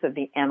voice of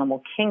the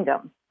animal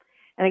kingdom.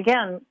 And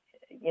again,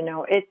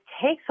 it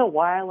takes a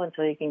while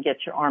until you can get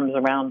your arms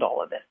around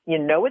all of it.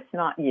 It's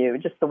not you,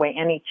 just the way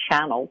any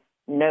channel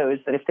knows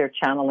that if they're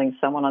channeling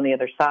someone on the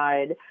other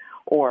side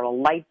or a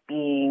light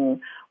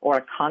being or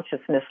a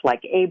consciousness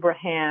like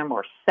Abraham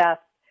or Seth,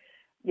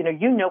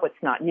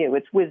 it's not you.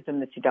 It's wisdom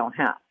that you don't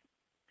have.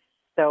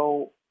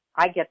 So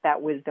I get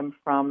that wisdom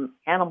from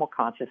animal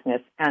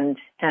consciousness, and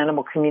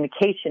animal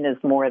communication is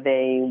more of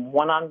a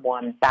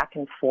one-on-one, back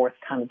and forth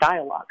kind of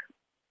dialogue.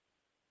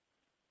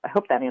 I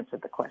hope that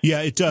answered the question.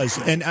 Yeah, it does.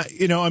 And,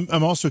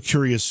 I'm also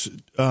curious,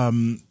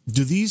 do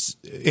these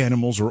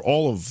animals, or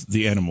all of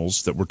the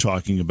animals that we're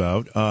talking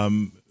about,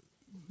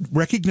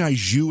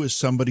 recognize you as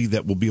somebody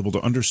that will be able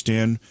to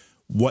understand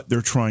what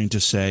they're trying to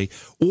say?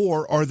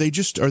 Or are they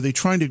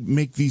trying to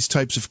make these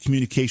types of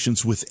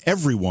communications with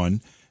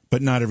everyone,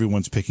 but not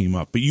everyone's picking them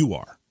up? But you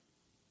are.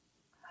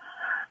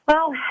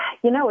 Well,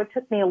 it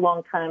took me a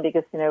long time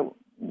because, you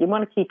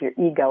want to keep your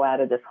ego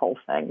out of this whole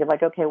thing. You're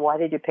like, okay, why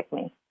did you pick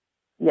me?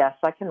 Yes,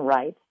 I can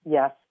write.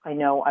 Yes, I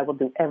know I will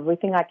do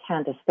everything I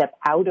can to step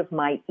out of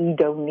my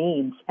ego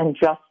needs. And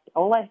just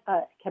all I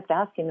kept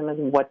asking them is,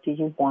 what do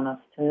you want us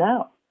to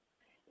know?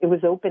 It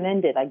was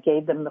open-ended. I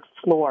gave them the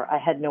floor. I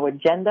had no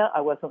agenda. I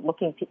wasn't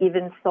looking to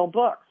even sell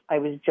books. I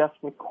was just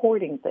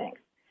recording things.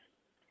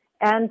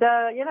 And,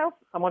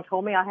 someone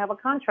told me I have a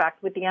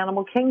contract with the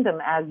animal kingdom,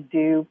 as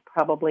do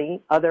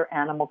probably other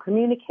animal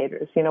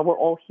communicators. We're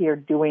all here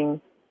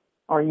doing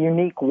our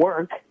unique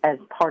work as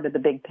part of the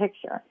big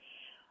picture.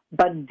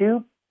 But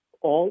do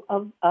all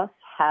of us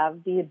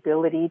have the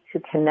ability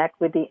to connect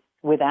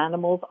with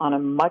animals on a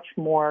much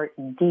more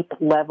deep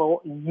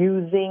level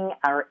using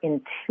our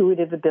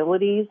intuitive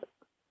abilities?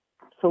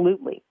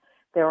 Absolutely.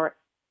 There are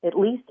at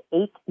least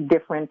 8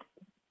 different,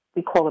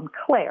 we call them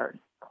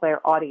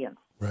clairaudience,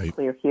 right,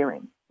 clear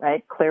hearing,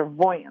 right?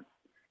 Clairvoyance,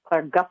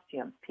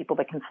 clairgustions, people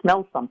that can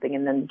smell something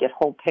and then get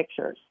whole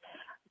pictures.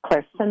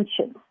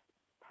 Clairsentience,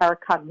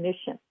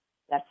 paracognition,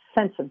 that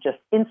sense of just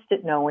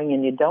instant knowing,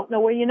 and you don't know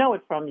where you know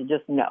it from, you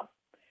just know.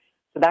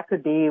 So that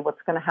could be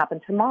what's going to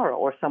happen tomorrow,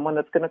 or someone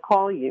that's going to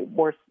call you,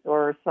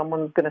 or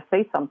someone's going to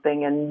say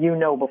something and you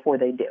know before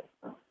they do.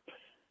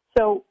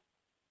 So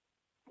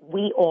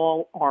we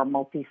all are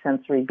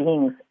multisensory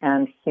beings,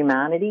 and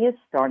humanity is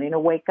starting to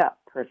wake up,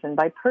 person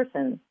by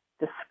person,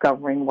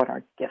 discovering what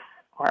our gifts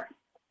are.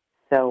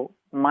 So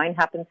mine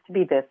happens to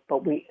be this,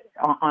 but we,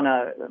 on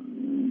a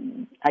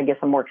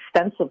more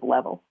extensive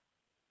level.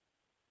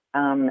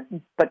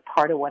 But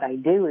part of what I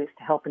do is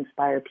to help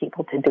inspire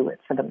people to do it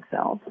for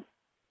themselves,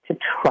 to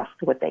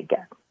trust what they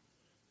get.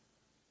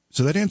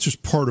 So that answers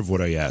part of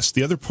what I asked.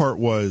 The other part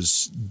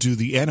was, do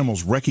the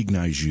animals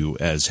recognize you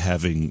as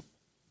having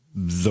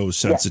those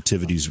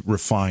sensitivities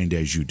refined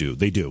as you do?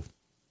 They do.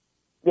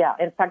 Yeah.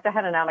 In fact, I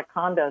had an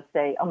anaconda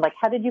say, I'm like,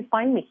 how did you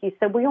find me? He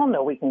said, we all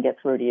know we can get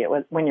through to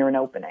you when you're an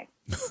opening.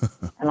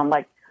 And I'm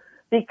like,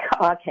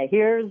 okay,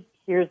 here's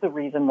the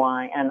reason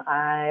why. And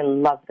I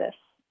love this.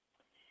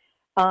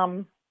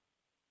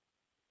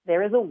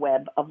 There is a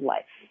web of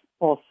life.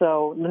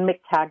 Also, Lynn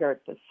McTaggart,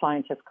 the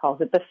scientist, calls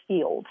it the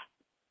field.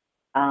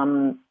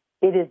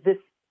 It is this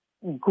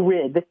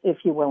grid, if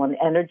you will, an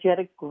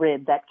energetic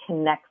grid that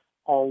connects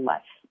all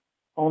life.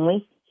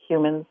 Only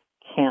humans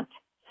can't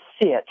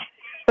see it.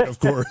 Of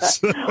course.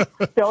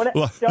 Don't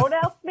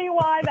ask me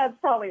why. That's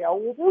probably a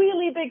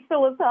really big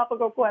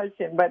philosophical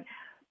question. But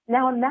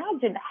now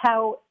imagine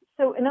how,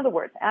 so in other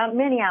words,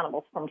 many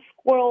animals from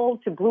squirrels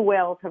to blue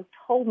whales have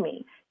told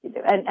me,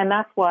 and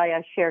that's why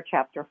I share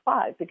chapter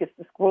 5, because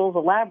the squirrels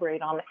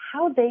elaborate on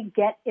how they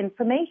get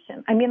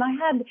information. I mean, I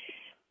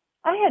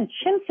had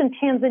chimps in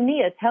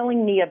Tanzania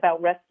telling me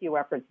about rescue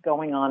efforts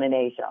going on in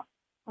Asia.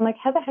 I'm like,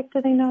 how the heck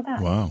do they know that?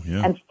 Wow,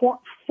 yeah. And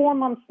 4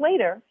 months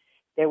later,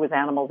 there was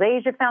Animals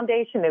Asia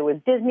Foundation, there was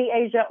Disney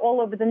Asia,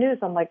 all over the news.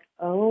 I'm like,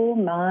 oh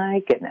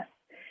my goodness.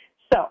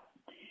 So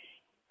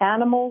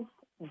animals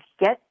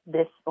get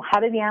this. Well, how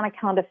did the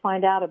anaconda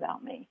find out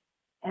about me?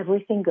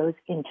 Everything goes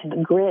into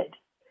the grid.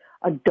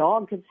 A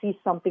dog could see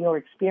something or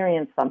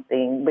experience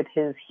something with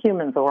his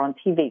humans or on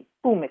TV.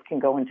 Boom, it can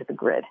go into the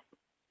grid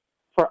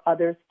for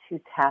others to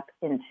tap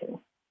into.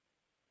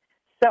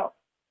 So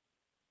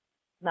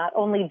not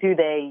only do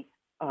they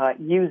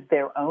use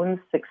their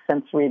own six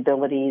sensory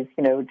abilities,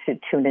 to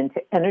tune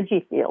into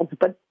energy fields,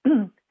 but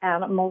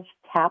animals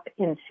tap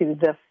into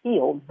the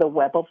field, the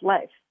web of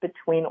life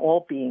between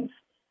all beings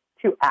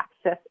to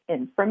access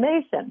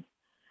information,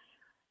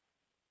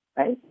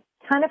 right?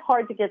 Kind of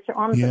hard to get your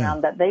arms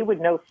around that they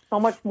would know so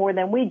much more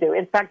than we do.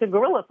 In fact, the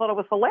gorilla thought it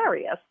was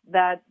hilarious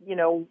that,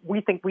 we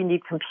think we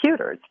need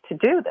computers to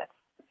do this.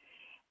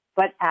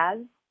 But I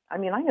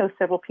know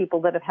several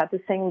people that have had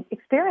the same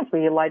experience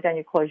where you lie down,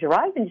 you close your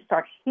eyes, and you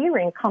start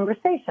hearing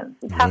conversations.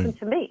 It's happened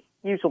to me.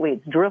 Usually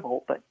it's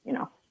drivel, but,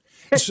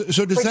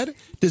 So does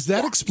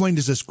that explain,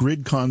 does this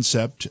grid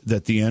concept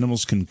that the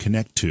animals can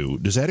connect to,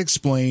 does that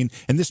explain,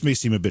 and this may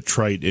seem a bit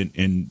trite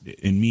in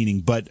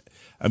meaning, but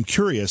I'm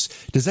curious,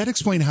 does that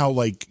explain how,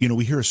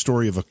 we hear a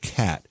story of a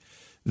cat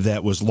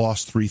that was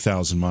lost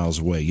 3,000 miles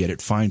away, yet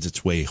it finds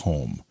its way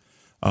home?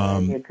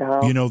 There you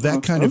go.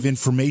 That kind of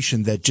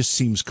information that just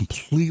seems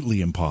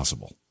completely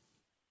impossible.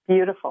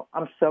 Beautiful.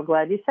 I'm so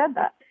glad you said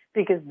that,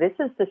 because this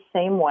is the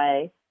same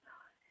way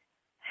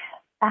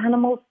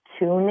animals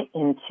tune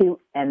into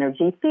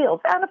energy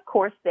fields. And, of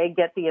course, they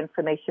get the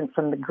information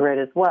from the grid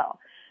as well.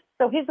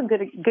 So here's a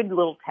good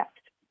little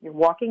text. You're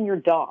walking your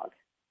dog,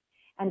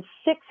 and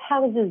 6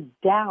 houses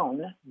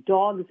down,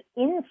 dogs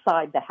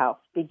inside the house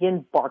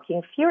begin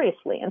barking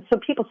furiously. And so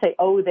people say,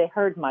 oh, they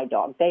heard my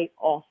dog. They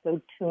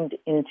also tuned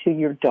into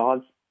your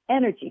dog's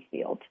energy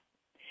field.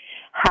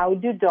 How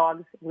do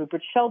dogs,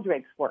 Rupert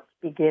Sheldrake's work,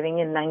 beginning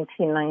in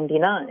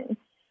 1999,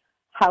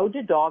 how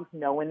do dogs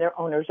know when their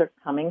owners are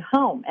coming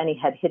home? And he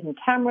had hidden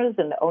cameras,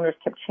 and the owners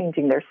kept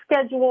changing their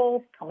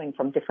schedules, coming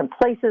from different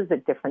places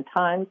at different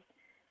times.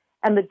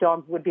 And the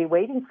dogs would be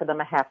waiting for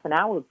them a half an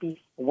hour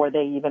before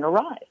they even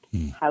arrived.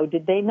 How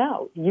did they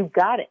know? You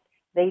got it.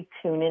 They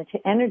tune into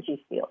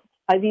energy fields.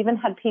 I've even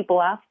had people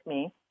ask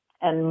me,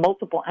 and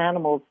multiple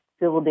animals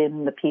filled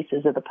in the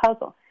pieces of the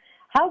puzzle,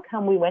 how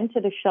come we went to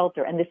the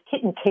shelter and this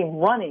kitten came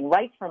running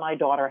right for my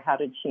daughter? How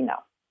did she know?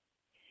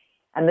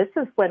 And this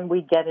is when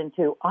we get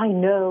into, I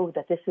know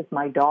that this is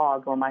my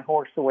dog or my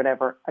horse or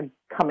whatever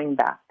coming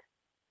back.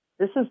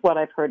 This is what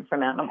I've heard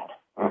from animals.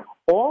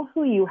 All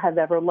who you have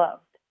ever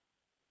loved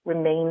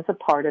remains a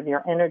part of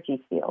your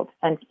energy field,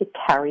 and it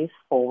carries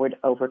forward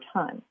over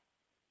time.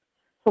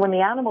 So when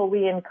the animal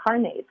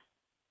reincarnates,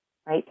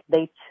 right,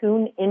 they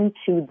tune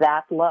into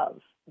that love.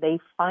 They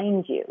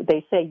find you.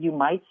 They say, you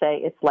might say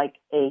it's like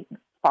a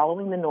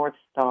following the North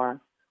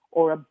Star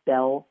or a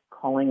bell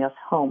calling us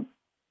home.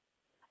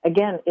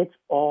 Again, it's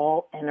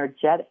all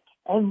energetic,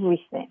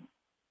 everything.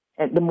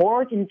 And the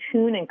more in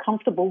tune and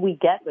comfortable we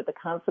get with the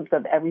concept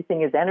of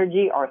everything is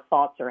energy, our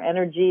thoughts are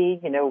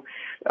energy,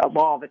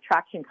 law of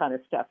attraction kind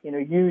of stuff,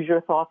 use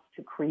your thoughts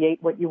to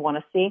create what you want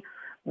to see.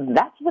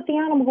 That's what the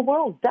animal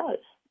world does.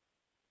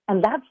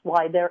 And that's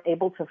why they're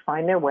able to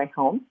find their way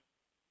home.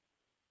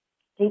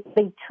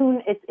 They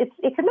tune,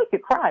 it can make you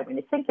cry when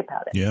you think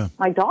about it. Yeah.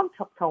 My dog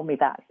told me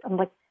that. I'm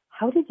like,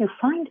 how did you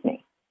find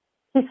me?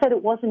 He said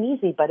it wasn't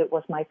easy, but it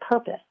was my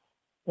purpose.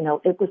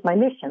 It was my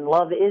mission.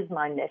 Love is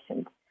my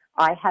mission.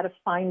 I had to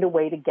find a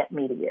way to get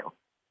me to you.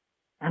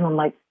 And I'm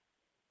like,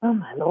 oh,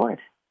 my Lord,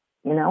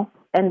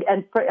 And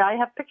I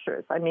have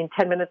pictures. 10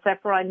 minutes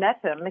after I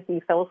met him,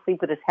 he fell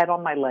asleep with his head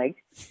on my leg.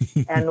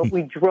 And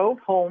we drove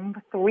home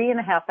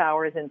 3.5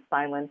 hours in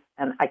silence.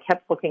 And I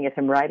kept looking at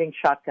him riding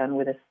shotgun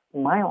with a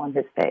smile on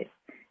his face.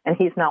 And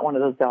he's not one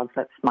of those dogs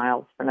that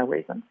smiles for no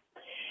reason.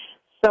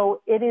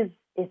 So it's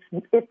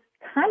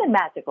kind of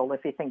magical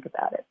if you think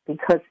about it,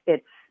 because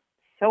it's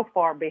so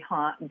far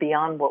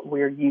beyond what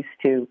we're used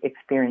to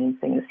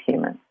experiencing as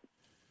humans.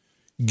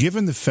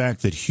 Given the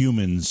fact that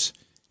humans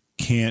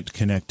can't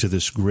connect to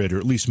this grid, or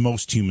at least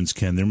most humans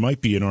can, there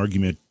might be an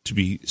argument to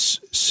be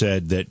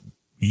said that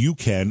you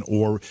can,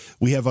 or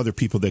we have other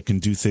people that can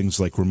do things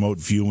like remote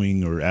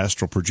viewing or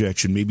astral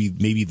projection.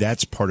 Maybe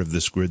that's part of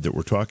this grid that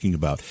we're talking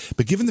about.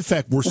 But given the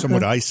fact we're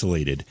somewhat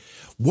isolated,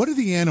 what do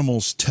the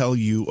animals tell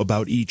you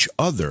about each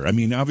other?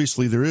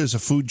 Obviously there is a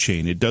food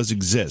chain. It does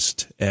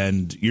exist.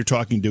 And you're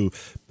talking to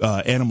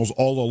animals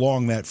all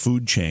along that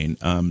food chain.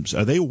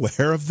 Are they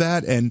aware of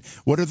that? And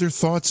what are their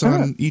thoughts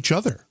on each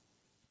other?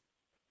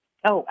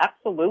 Oh,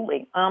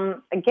 absolutely.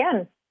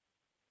 Again,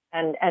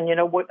 and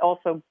what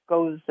also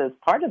goes as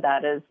part of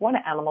that is what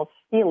animals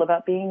feel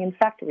about being in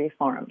factory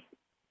farms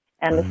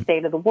and the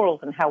state of the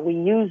world and how we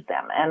use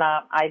them. And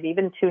I've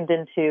even tuned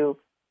into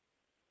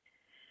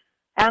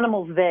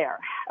animals there.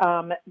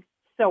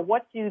 So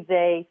what do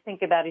they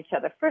think about each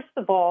other? First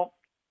of all,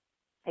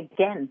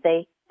 again,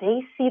 they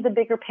see the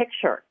bigger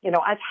picture.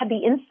 I've had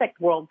the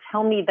insect world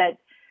tell me that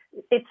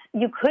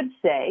you could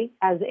say,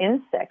 as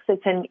insects,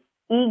 it's an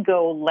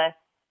ego-less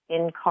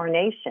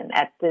incarnation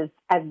at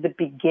the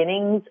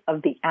beginnings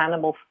of the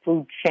animal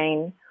food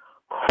chain,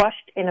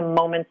 crushed in a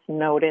moment's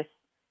notice,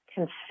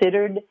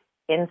 considered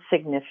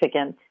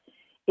insignificant.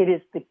 It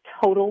is the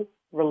total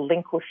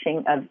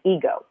relinquishing of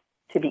ego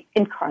to be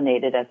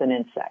incarnated as an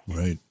insect.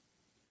 Right?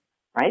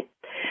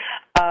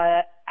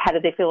 How do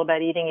they feel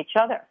about eating each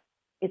other?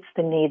 It's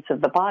the needs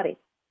of the body.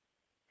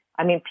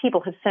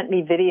 People have sent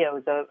me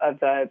videos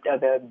of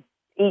an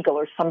eagle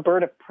or some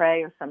bird of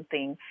prey or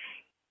something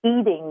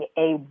eating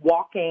a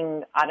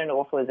walking, I don't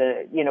know if it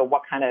was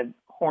what kind of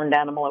horned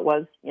animal it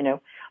was,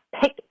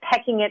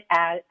 pecking it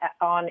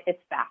on its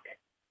back,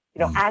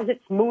 as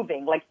it's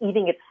moving, like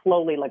eating it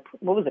slowly, like,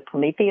 what was it,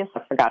 Prometheus?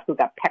 I forgot who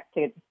got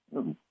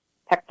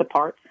pecked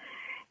apart,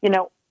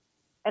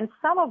 and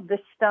some of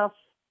this stuff,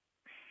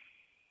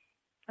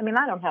 I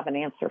don't have an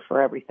answer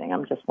for everything.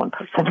 I'm just one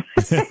person.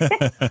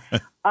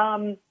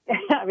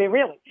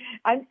 Really.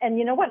 And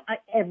you know what?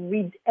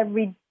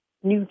 Every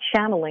new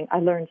channeling, I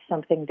learned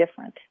something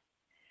different.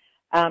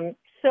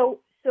 So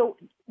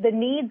the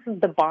needs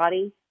of the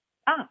body,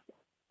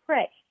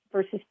 prey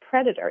versus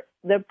predator.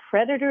 The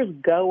predators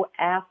go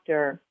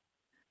after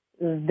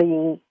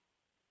the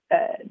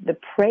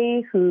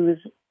prey whose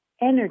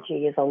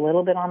energy is a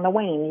little bit on the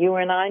wane. You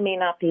and I may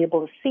not be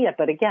able to see it,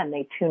 but again,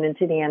 they tune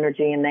into the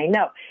energy and they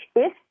know.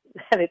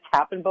 And it's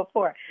happened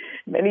before.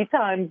 Many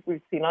times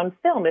we've seen on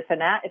film, if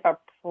a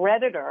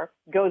predator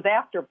goes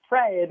after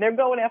prey and they're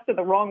going after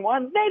the wrong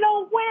one, they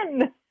don't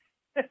win.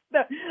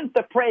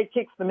 The prey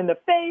kicks them in the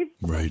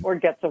face or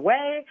gets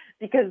away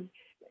because,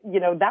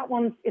 that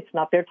one, it's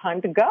not their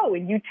time to go.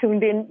 And you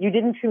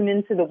didn't tune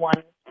into the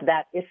one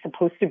that is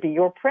supposed to be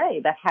your prey,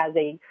 that has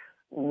a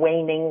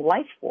waning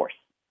life force.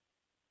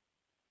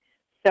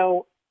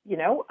 So, the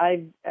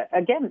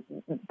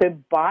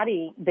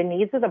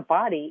needs of the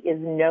body is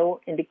no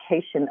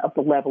indication of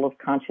the level of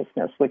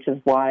consciousness, which is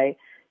why,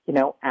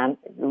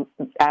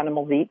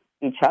 animals eat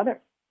each other.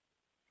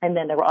 And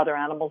then there are other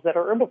animals that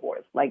are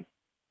herbivores, like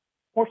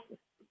horses.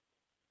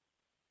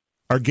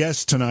 Our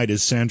guest tonight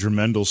is Sandra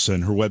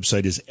Mendelsohn. Her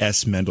website is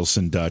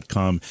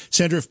smendelsohn.com.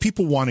 Sandra, if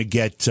people want to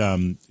get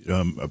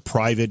a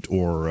private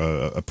or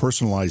a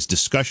personalized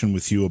discussion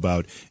with you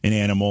about an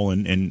animal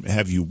and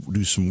have you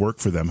do some work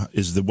for them,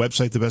 is the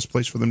website the best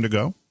place for them to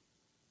go?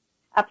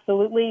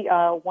 Absolutely.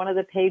 One of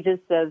the pages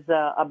says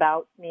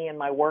about me and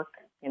my work,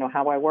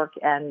 how I work,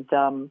 and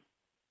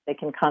they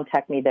can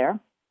contact me there.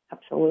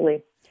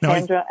 Absolutely.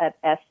 Sandra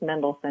at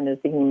smendelsohn is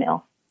the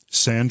email.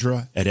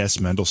 Sandra at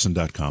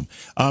smendelson.com.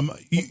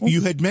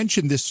 You had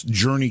mentioned this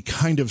journey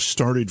kind of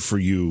started for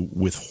you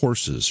with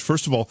horses.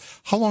 First of all,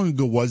 how long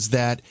ago was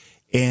that?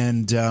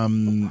 And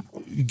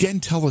again,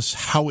 tell us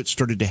how it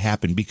started to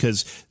happen,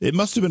 because it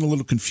must have been a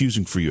little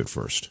confusing for you at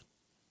first.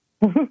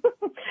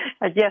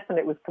 Yes, and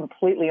it was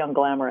completely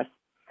unglamorous.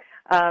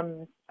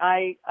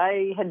 I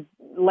had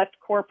left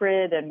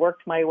corporate and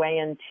worked my way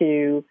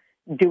into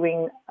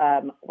doing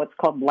what's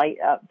called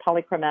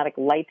polychromatic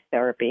light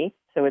therapy.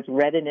 So it's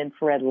red and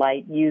infrared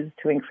light used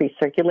to increase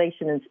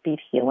circulation and speed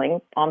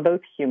healing on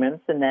both humans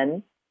and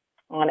then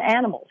on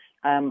animals.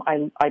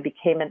 I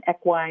became an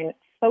equine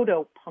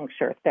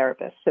photopuncture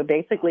therapist. So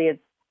basically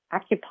it's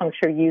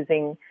acupuncture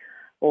using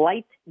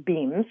light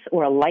beams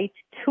or a light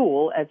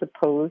tool as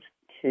opposed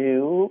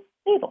to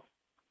needles.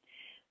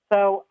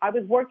 So I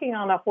was working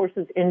on a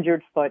horse's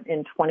injured foot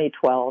in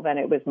 2012, and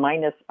it was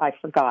minus, I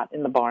forgot,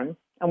 in the barn,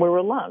 and we were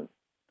alone.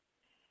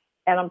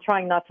 And I'm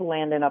trying not to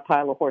land in a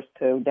pile of horse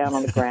poo down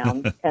on the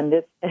ground, and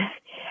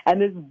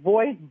this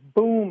voice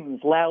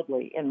booms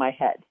loudly in my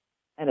head,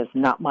 and it's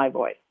not my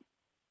voice.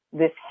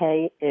 This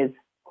hay is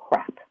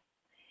crap.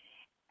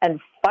 And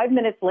 5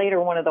 minutes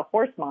later, one of the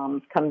horse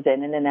moms comes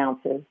in and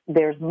announces,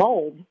 there's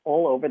mold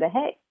all over the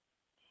hay.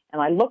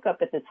 And I look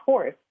up at this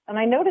horse, and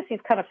I notice he's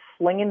kind of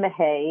flinging the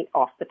hay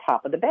off the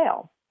top of the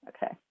bale.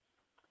 Okay.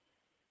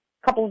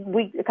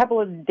 A couple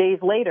of days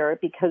later,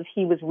 because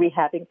he was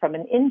rehabbing from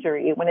an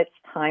injury, when it's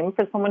time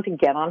for someone to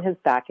get on his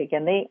back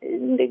again,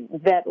 the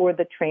vet or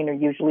the trainer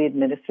usually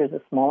administers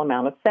a small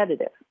amount of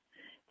sedative.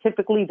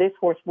 Typically, this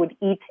horse would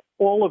eat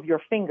all of your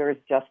fingers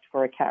just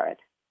for a carrot.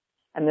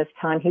 And this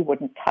time, he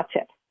wouldn't touch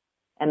it.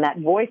 And that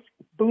voice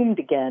boomed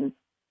again,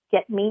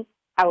 get me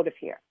out of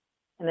here.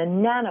 And a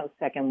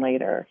nanosecond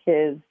later,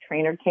 his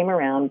trainer came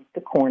around the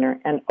corner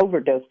and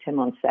overdosed him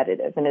on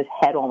sedative, and his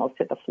head almost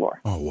hit the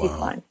floor. Oh, wow. He's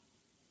fine.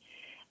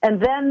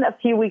 And then a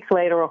few weeks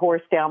later, a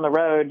horse down the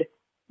road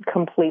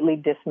completely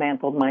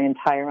dismantled my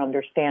entire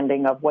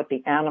understanding of what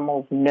the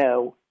animals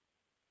know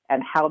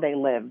and how they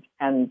live,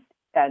 and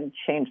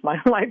changed my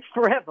life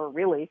forever,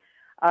 really.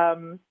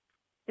 I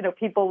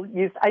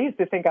used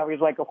to think I was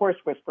like a horse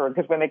whisperer,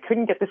 because when they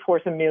couldn't get this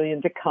horse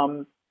Emilian to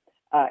come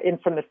in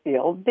from the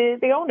field,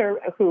 the owner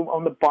who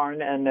owned the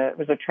barn and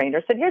was a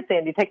trainer said, here,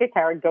 Sandy, take a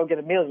carrot, go get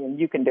Emilian.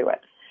 You can do it.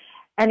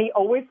 And he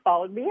always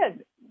followed me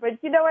in. But,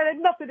 it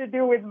had nothing to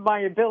do with my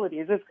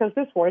abilities. It's because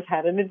this horse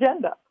had an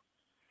agenda.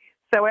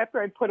 So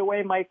after I put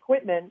away my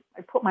equipment,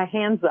 I put my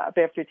hands up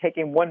after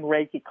taking one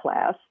Reiki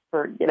class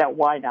for,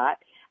 why not?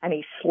 And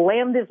he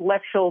slammed his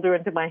left shoulder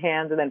into my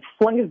hands and then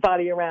flung his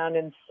body around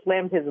and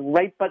slammed his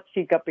right butt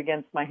cheek up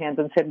against my hands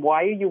and said,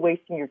 why are you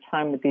wasting your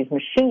time with these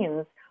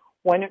machines?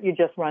 Why don't you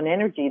just run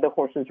energy? The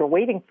horses are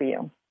waiting for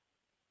you.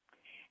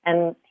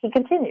 And he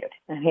continued.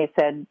 And he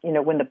said,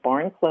 when the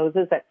barn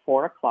closes at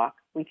 4:00,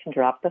 we can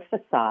drop the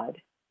facade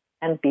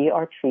and be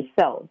our true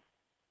selves.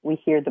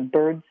 We hear the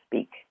birds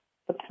speak.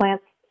 The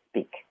plants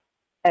speak.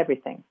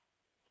 Everything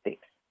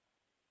speaks.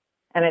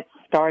 And it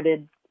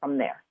started from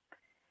there.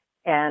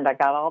 And I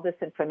got all this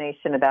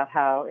information about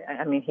how,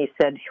 he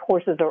said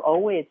horses are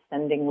always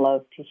sending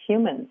love to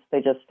humans.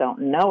 They just don't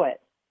know it.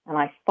 And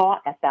I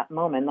thought at that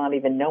moment, not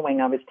even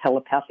knowing I was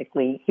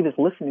telepathically, he was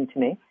listening to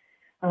me.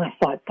 And I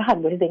thought,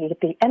 God, where do they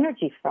get the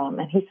energy from?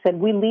 And he said,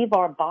 we leave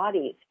our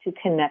bodies to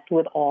connect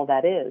with all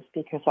that is,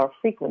 because our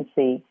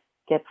frequency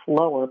gets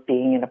lower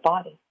being in a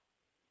body.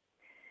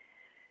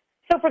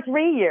 So for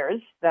 3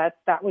 years, that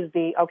was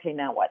the, okay,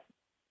 now what?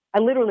 I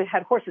literally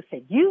had horses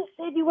say, you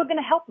said you were going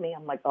to help me.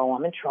 I'm like, oh,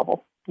 I'm in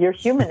trouble. Your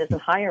human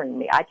isn't hiring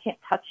me. I can't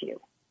touch you.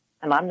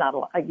 And I'm not,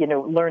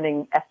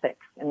 learning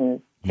ethics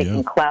and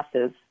taking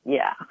classes.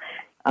 Yeah.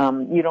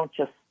 You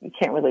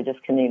can't really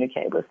just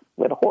communicate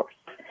with a horse.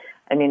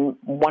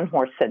 One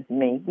horse said to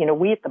me,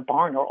 we at the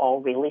barn are all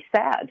really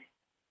sad.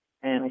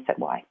 And I said,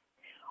 why?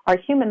 Our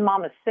human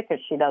mom is sick as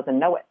she doesn't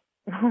know it.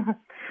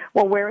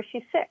 Well, where is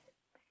she sick?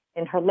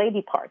 In her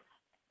lady parts.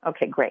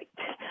 Okay, great.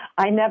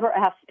 I never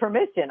asked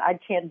permission. I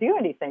can't do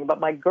anything. But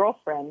my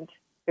girlfriend,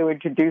 who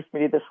introduced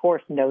me to this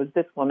horse, knows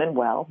this woman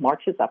well,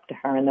 marches up to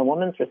her, and the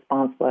woman's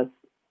response was,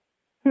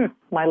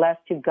 my last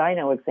 2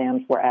 gyno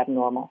exams were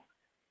abnormal.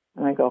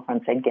 And my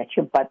girlfriend said, get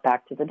your butt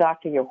back to the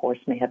doctor. Your horse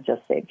may have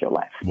just saved your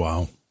life.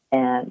 Wow.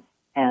 And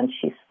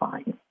she's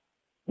fine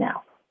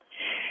now.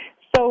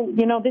 So,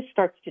 this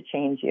starts to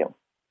change you.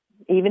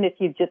 Even if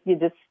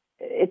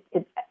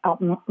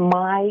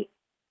my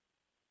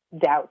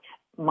doubt,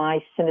 my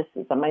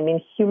cynicism.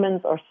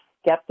 Humans are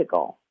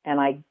skeptical, and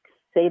I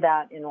say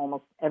that in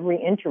almost every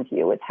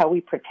interview. It's how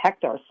we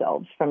protect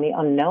ourselves from the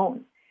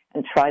unknown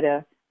and try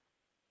to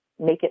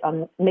make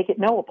it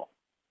knowable.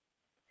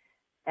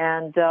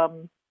 And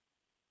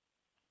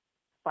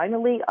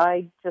finally,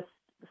 I just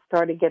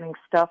started getting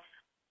stuff,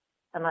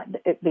 and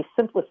the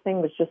simplest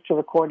thing was just to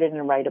record it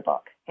and write a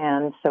book.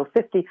 And so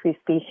 53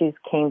 species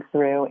came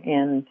through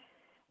in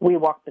We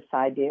Walk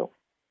Beside You.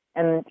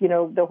 And,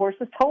 the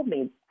horses told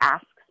me,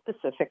 ask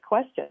specific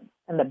questions.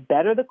 And the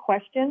better the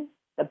question,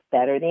 the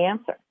better the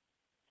answer.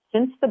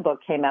 Since the book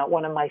came out,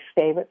 one of my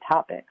favorite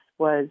topics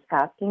was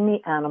asking the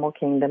animal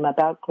kingdom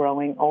about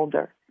growing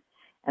older.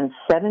 And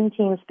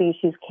 17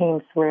 species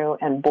came through,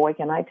 and boy,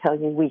 can I tell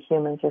you, we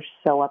humans are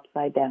so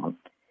upside down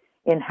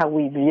in how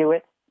we view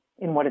it,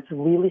 in what it's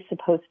really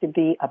supposed to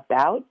be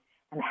about,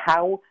 and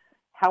how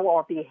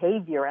our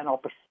behavior and our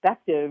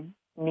perspective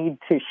need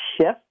to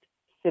shift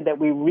so that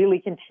we really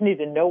continue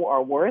to know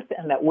our worth,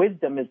 and that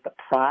wisdom is the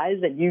prize,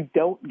 and you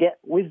don't get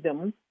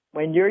wisdom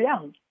when you're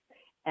young,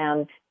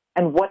 and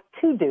what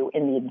to do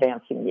in the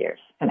advancing years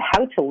and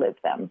how to live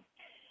them.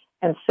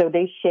 And so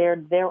they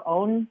shared their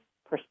own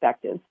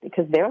perspectives,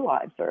 because their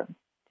lives are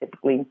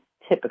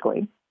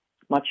typically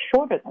much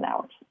shorter than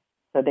ours.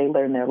 So they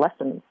learn their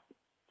lessons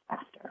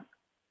faster.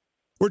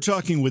 We're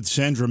talking with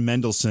Sandra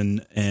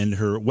Mendelson, and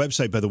her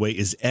website, by the way,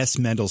 is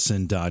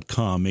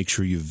smendelson.com. Make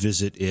sure you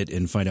visit it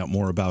and find out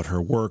more about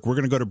her work. We're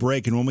going to go to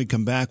break, and when we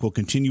come back, we'll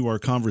continue our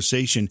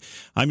conversation.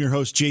 I'm your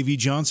host, J.V.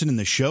 Johnson, and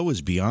the show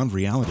is Beyond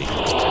Reality.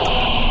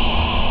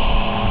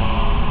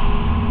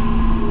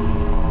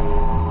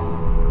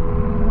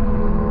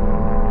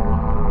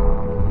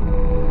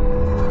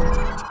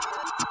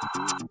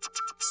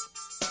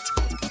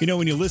 You know,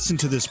 when you listen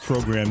to this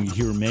program, you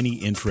hear many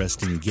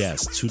interesting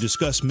guests who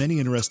discuss many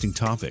interesting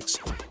topics.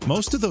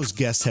 Most of those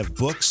guests have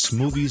books,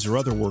 movies, or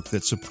other work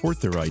that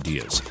support their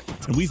ideas.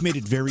 And we've made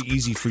it very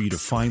easy for you to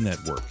find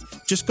that work.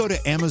 Just go to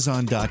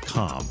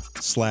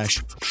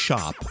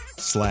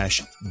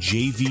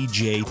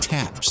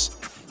amazon.com/shop/JVJ-TAPS.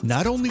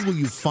 Not only will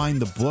you find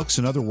the books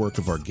and other work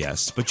of our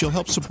guests, but you'll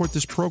help support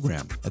this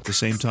program at the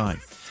same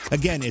time.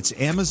 Again, it's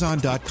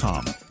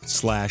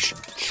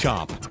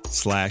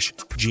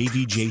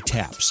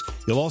amazon.com/shop/JVJ-TAPS.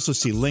 You'll also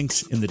see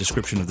links in the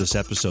description of this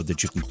episode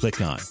that you can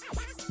click on.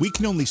 We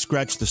can only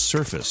scratch the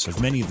surface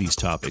of many of these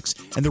topics,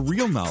 and the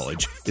real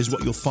knowledge is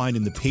what you'll find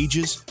in the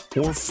pages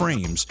or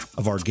frames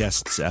of our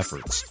guests'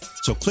 efforts.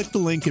 So click the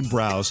link and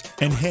browse,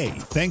 and hey,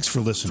 thanks for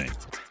listening.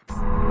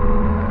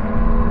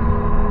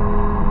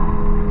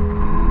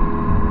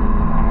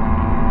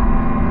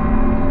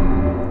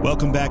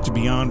 Welcome back to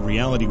Beyond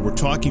Reality. We're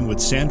talking with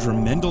Sandra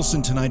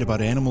Mendelson tonight about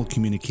animal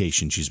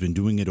communication. She's been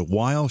doing it a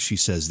while. She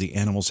says the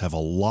animals have a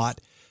lot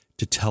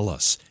to tell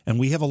us, and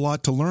we have a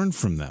lot to learn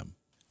from them.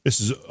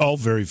 This is all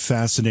very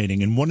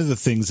fascinating. And one of the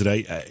things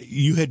that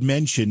you had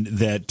mentioned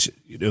that,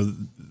 you know,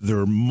 there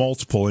are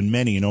multiple and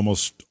many, and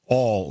almost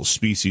all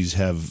species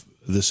have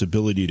this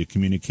ability to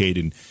communicate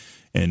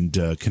and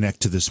connect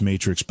to this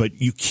matrix.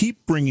 But you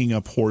keep bringing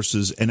up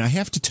horses, and I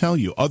have to tell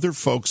you, other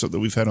folks that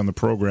we've had on the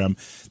program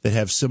that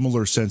have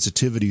similar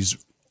sensitivities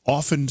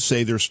often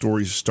say their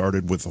stories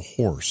started with a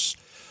horse.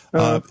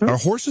 Are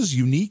horses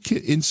unique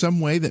in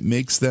some way that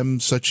makes them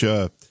such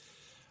a,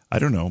 I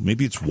don't know,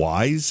 maybe it's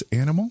wise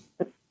animal?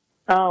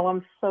 Oh,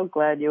 I'm so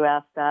glad you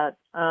asked that.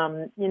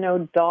 You know,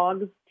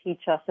 dogs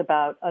teach us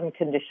about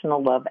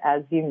unconditional love,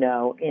 as you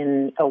know,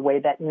 in a way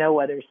that no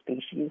other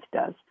species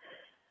does.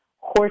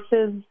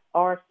 Horses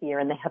are here,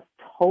 and they have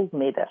told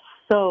me this,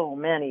 so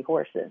many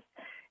horses.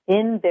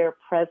 In their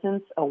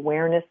presence,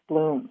 awareness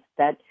blooms.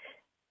 That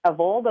of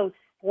all those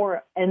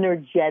four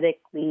energetic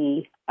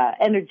healers,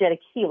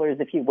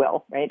 if you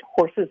will, right?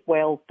 Horses,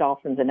 whales,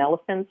 dolphins, and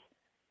elephants.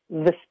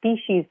 The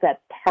species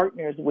that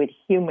partners with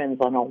humans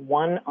on a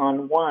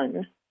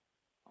one-on-one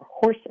are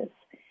horses,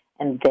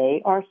 and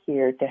they are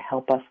here to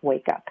help us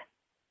wake up.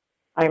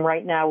 I'm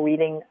right now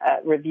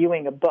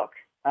reviewing a book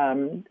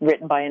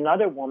written by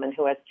another woman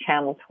who has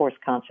channeled horse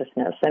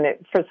consciousness. And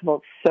first of all,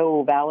 it's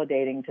so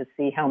validating to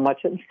see how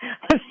much of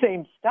the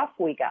same stuff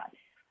we got.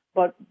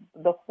 But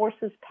the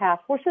horse's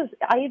path,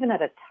 I even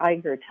had a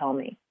tiger tell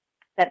me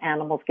that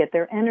animals get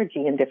their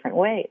energy in different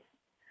ways.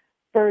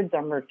 Birds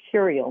are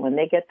mercurial, and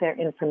they get their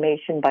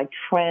information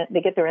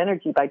they get their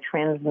energy by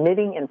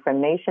transmitting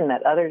information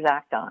that others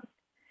act on.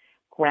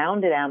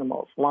 Grounded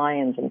animals,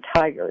 lions and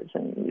tigers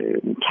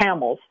and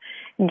camels,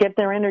 get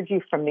their energy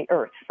from the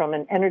earth, from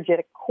an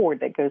energetic cord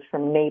that goes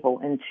from navel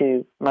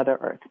into Mother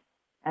Earth.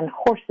 And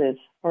horses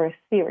are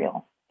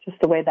ethereal. Just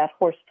the way that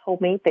horse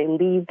told me, they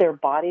leave their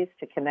bodies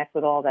to connect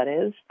with all that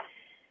is.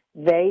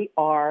 They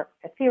are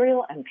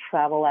ethereal and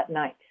travel at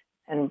night.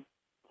 And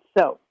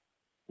so,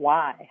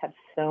 why have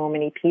so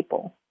many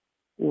people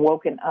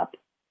woken up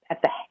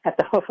at the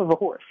hoof of a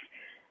horse?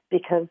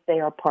 Because they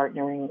are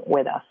partnering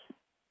with us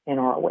in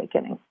our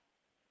awakening,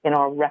 in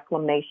our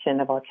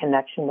reclamation of our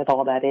connection with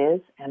all that is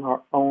and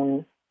our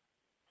own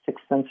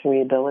sixth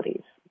sensory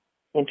abilities,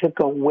 and to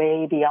go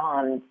way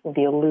beyond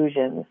the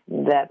illusions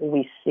that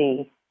we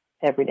see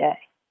every day.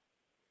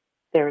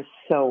 There is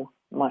so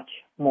much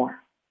more.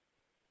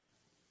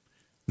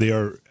 They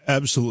are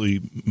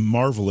absolutely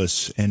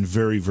marvelous and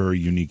very, very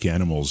unique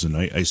animals. And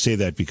I say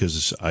that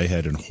because I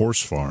had a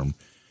horse farm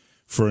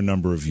for a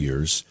number of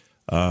years.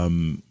 I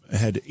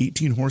had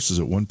 18 horses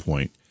at one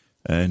point,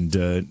 and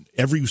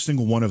every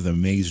single one of them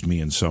amazed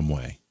me in some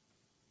way.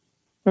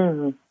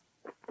 I'm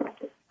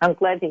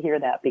glad to hear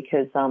that,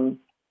 because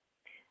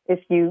if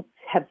you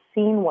have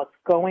seen what's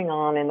going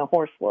on in the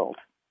horse world,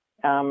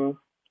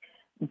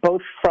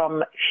 both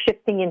from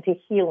shifting into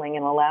healing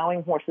and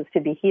allowing horses to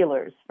be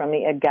healers, from the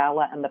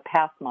Agala and the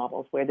Path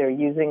models, where they're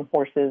using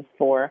horses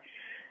for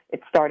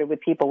It started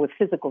with people with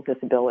physical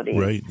disabilities,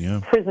 right?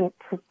 Yeah,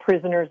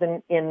 prisoners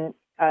in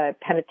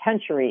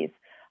penitentiaries,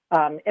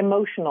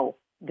 emotional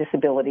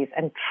disabilities,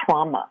 and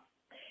trauma.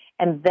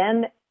 And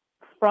then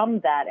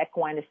from that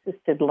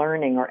equine-assisted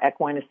learning or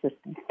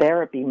equine-assisted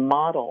therapy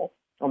model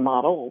or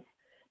models,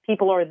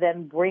 people are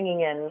then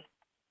bringing in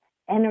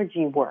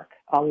energy work,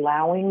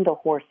 allowing the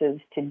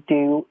horses to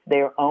do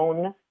their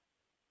own,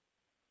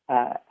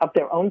 of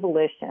their own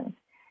volition,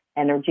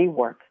 energy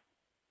work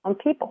on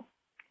people,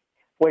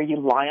 where you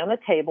lie on the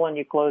table and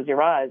you close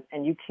your eyes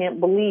and you can't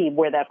believe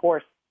where that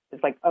horse is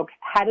like, okay,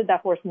 how did that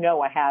horse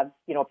know I have,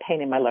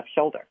 pain in my left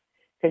shoulder?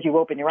 Because you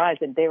open your eyes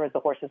and there is the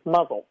horse's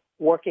muzzle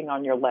working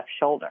on your left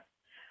shoulder.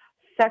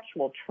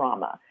 Sexual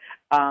trauma.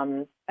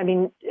 I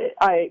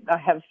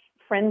have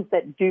friends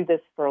that do this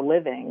for a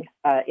living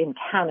in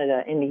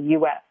Canada, in the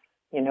U.S.,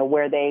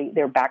 where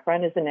their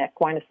background is in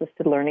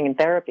equine-assisted learning and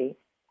therapy,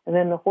 and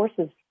then the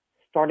horses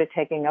started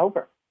taking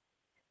over.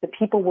 The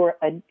people were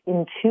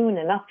in tune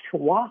enough to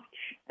watch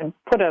and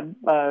put a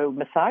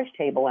massage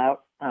table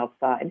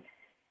outside,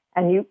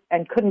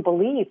 and couldn't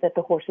believe that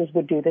the horses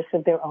would do this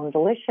of their own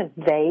volition.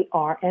 They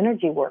are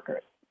energy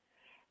workers.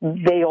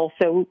 They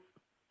also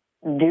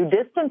do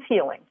distance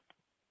healing.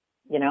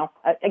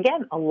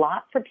 Again, a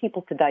lot for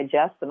people to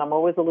digest, and I'm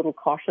always a little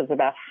cautious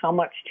about how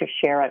much to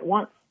share at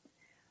once.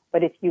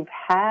 But if you've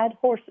had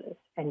horses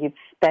and you've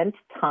spent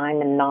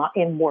time and not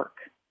in work,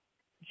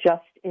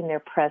 just in their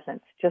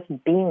presence, just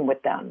being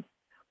with them,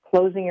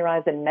 closing your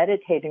eyes and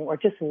meditating or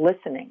just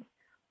listening,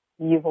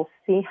 you will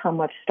see how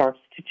much starts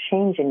to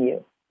change in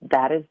you.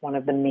 That is one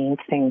of the main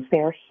things they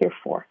are here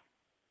for.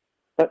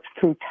 But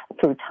through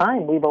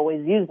time, we've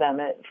always used them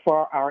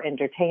for our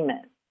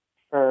entertainment,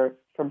 for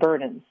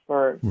burdens,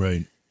 for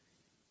right,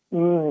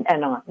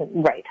 and on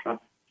right.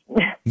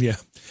 Yeah,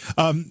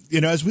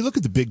 as we look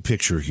at the big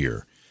picture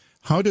here,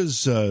 how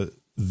does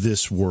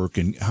this work,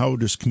 and how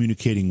does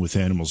communicating with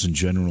animals in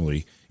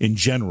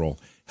general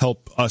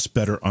help us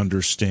better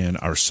understand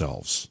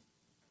ourselves?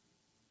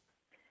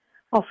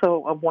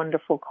 Also, a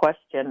wonderful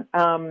question.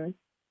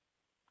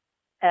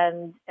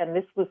 And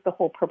this was the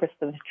whole purpose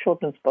of the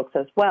children's books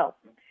as well.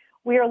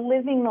 We are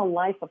living the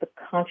life of a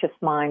conscious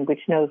mind,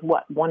 which knows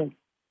what,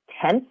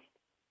 1/10,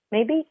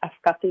 maybe? I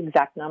forgot the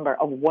exact number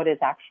of what is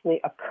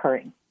actually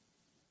occurring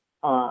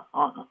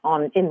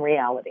in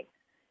reality.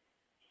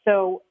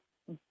 So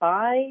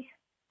by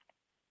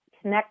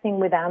connecting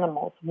with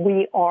animals,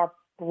 we are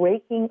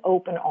breaking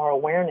open our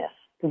awareness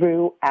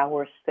through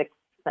our 6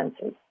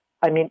 senses.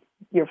 I mean,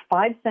 your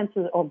 5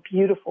 senses are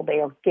beautiful. They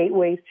are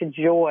gateways to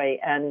joy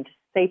and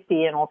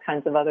safety and all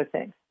kinds of other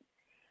things.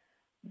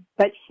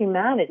 But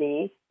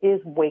humanity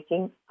is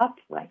waking up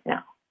right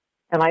now.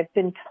 And I've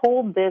been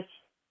told this.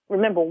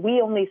 Remember,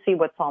 we only see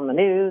what's on the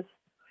news,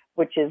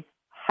 which is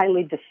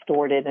highly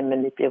distorted and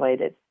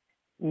manipulated.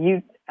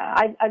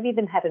 I've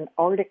even had an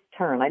Arctic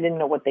tern. I didn't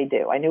know what they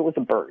do. I knew it was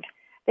a bird.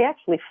 They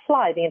actually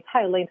fly the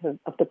entire length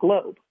of the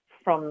globe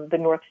from the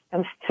North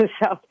to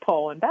South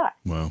Pole and back.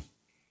 Wow.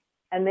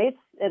 And they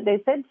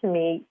said to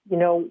me,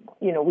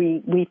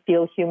 we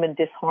feel human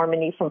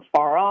disharmony from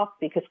far off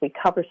because we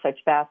cover such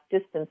vast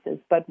distances.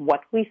 But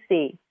what we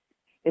see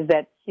is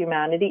that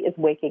humanity is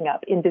waking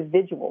up.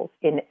 Individuals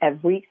in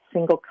every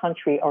single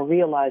country are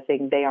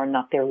realizing they are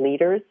not their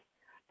leaders,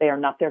 they are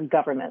not their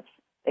governments,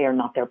 they are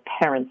not their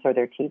parents or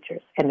their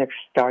teachers, and they're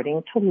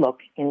starting to look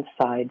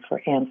inside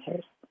for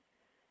answers.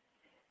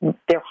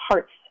 Their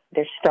hearts,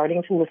 they're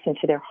starting to listen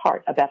to their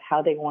heart about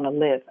how they want to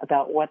live,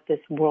 about what this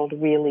world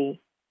really,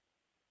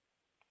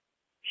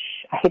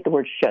 I hate the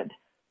word should,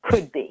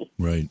 could be.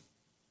 Right.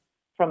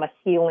 From a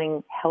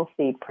healing,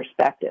 healthy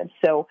perspective.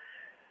 So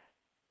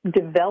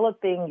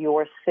developing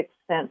your 6th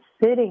sense,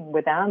 sitting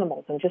with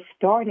animals and just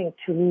starting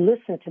to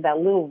listen to that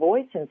little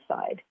voice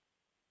inside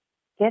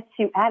gets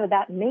you out of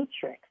that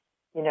matrix,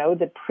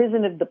 the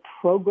prison of the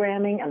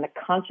programming and the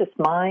conscious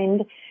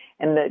mind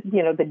and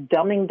the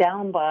dumbing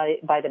down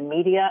by the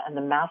media and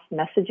the mass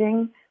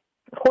messaging.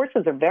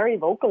 Horses are very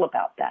vocal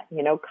about that.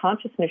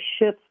 Consciousness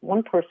shifts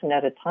one person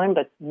at a time,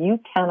 but you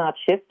cannot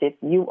shift it.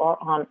 You are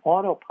on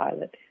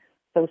autopilot.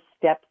 So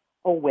step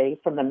away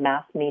from the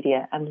mass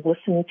media and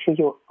listen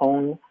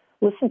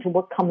to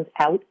what comes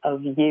out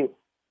of you.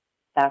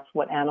 That's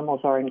what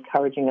animals are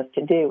encouraging us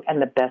to do.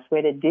 And the best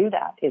way to do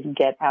that is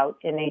get out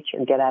in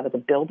nature, get out of the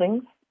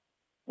buildings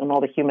and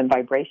all the human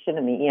vibration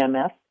and the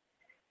EMF.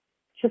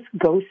 Just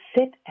go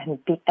sit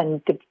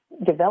and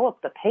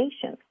develop the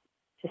patience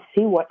to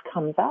see what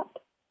comes up.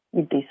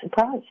 You'd be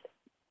surprised.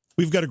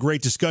 We've got a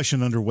great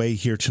discussion underway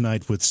here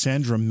tonight with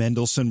Sandra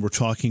Mendelson. We're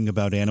talking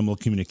about animal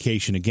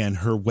communication. Again,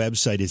 her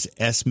website is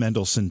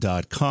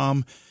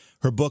smendelson.com.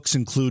 Her books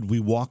include We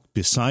Walk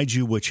Beside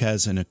You, which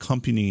has an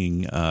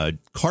accompanying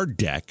card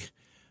deck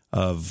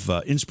of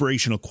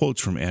inspirational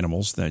quotes from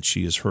animals that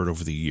she has heard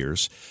over the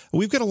years.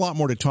 We've got a lot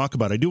more to talk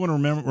about. I do want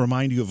to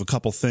remind you of a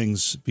couple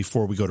things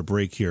before we go to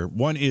break here.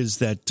 One is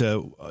that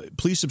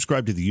please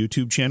subscribe to the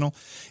YouTube channel.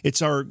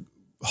 It's our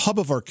hub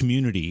of our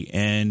community,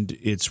 and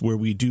it's where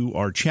we do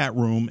our chat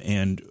room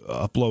and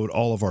upload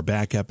all of our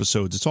back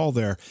episodes. It's all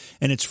there,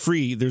 and it's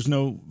free. There's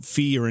no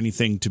fee or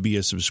anything to be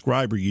a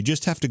subscriber. You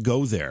just have to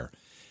go there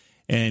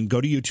and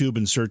go to YouTube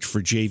and search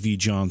for JV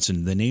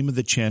Johnson. The name of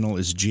the channel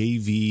is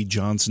JV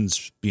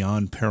Johnson's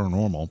Beyond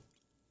Paranormal.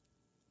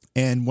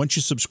 And once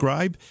you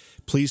subscribe,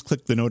 please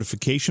click the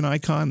notification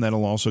icon.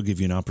 That'll also give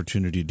you an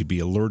opportunity to be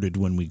alerted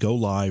when we go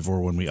live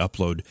or when we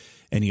upload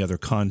any other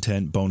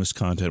content, bonus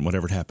content,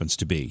 whatever it happens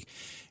to be.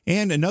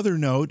 And another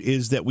note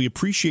is that we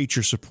appreciate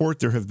your support.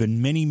 There have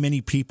been many,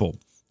 many people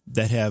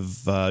that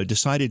have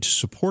decided to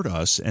support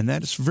us, and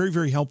that is very,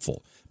 very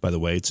helpful. By the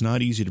way, it's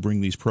not easy to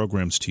bring these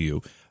programs to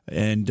you.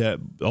 And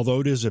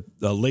although it is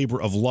a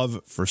labor of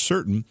love for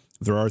certain,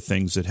 there are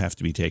things that have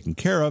to be taken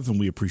care of, and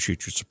we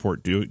appreciate your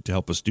support to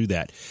help us do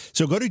that.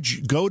 So go to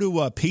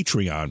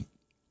Patreon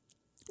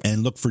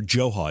and look for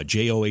Johaw,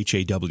 Johaw.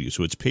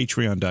 So it's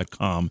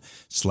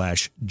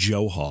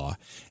patreon.com/Johaw,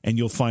 and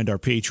you'll find our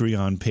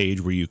Patreon page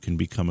where you can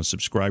become a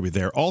subscriber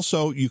there.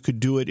 Also, you could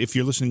do it if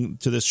you're listening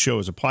to this show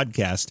as a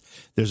podcast.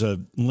 There's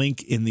a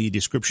link in the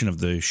description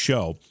of the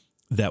show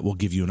that will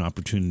give you an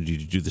opportunity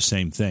to do the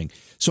same thing.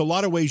 So a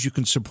lot of ways you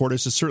can support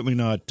us. It's certainly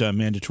not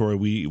mandatory.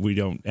 We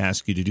don't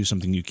ask you to do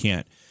something you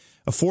can't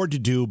afford to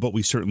do, but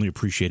we certainly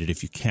appreciate it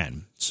if you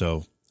can.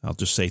 So I'll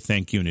just say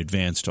thank you in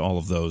advance to all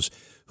of those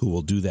who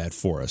will do that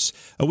for us.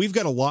 We've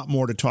got a lot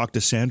more to talk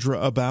to Sandra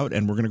about,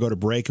 and we're going to go to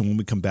break, and when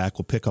we come back,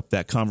 we'll pick up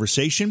that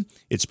conversation.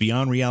 It's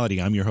Beyond Reality.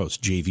 I'm your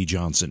host, JV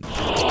Johnson.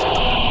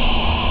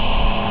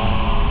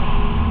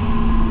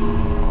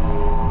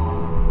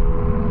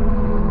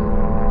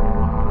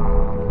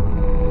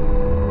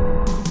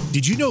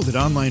 Did you know that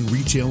online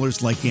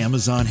retailers like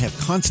Amazon have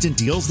constant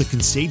deals that can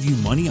save you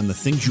money on the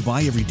things you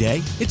buy every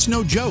day? It's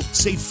no joke.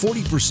 Save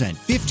 40%,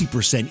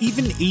 50%,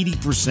 even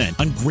 80%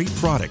 on great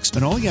products,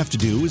 and all you have to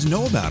do is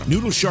know about them.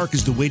 Noodle Shark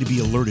is the way to be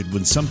alerted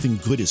when something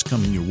good is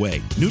coming your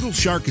way. Noodle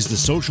Shark is the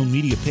social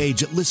media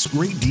page that lists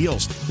great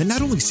deals that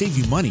not only save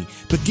you money,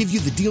 but give you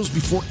the deals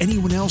before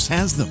anyone else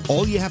has them.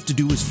 All you have to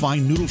do is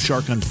find Noodle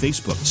Shark on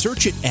Facebook.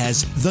 Search it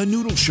as The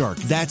Noodle Shark.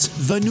 That's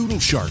The Noodle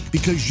Shark,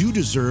 because you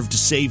deserve to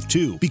save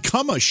too.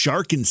 Become a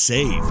shark and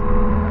save.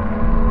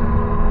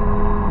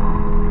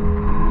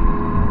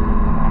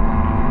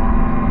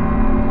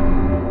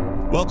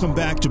 Welcome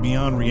back to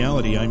Beyond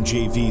Reality. I'm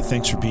JV.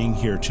 Thanks for being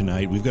here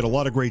tonight. We've got a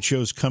lot of great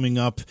shows coming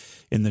up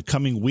in the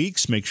coming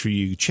weeks. Make sure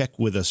you check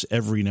with us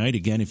every night.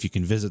 Again, if you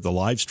can visit the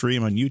live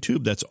stream on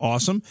YouTube, that's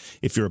awesome.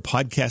 If you're a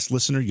podcast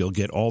listener, you'll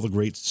get all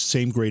the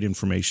same great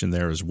information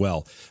there as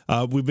well.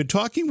 We've been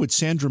talking with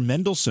Sandra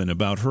Mendelson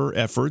about her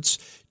efforts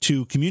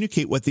to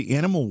communicate what the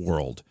animal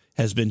world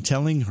has been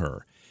telling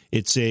her.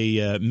 It's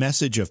a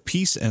message of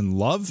peace and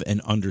love and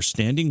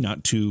understanding,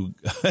 not to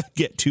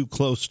get too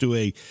close to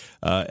a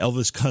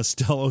Elvis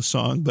Costello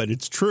song, but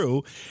it's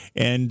true.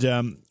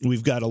 And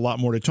we've got a lot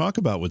more to talk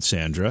about with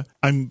Sandra.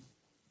 I'm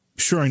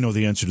sure I know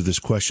the answer to this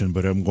question,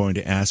 but I'm going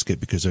to ask it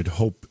because I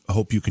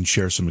hope you can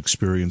share some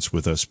experience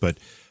with us. But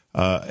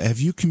have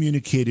you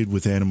communicated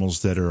with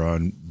animals that are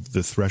on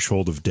the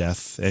threshold of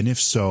death? And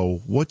if so,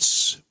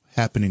 what's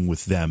happening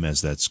with them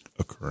as that's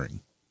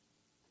occurring?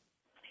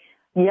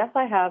 Yes,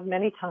 I have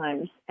many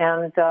times,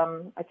 and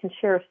I can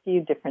share a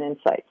few different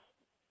insights.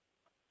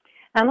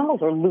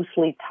 Animals are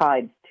loosely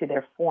tied to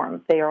their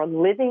form. They are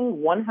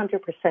living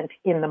 100%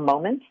 in the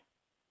moment,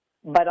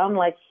 but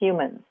unlike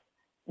humans,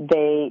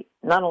 they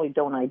not only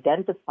don't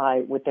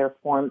identify with their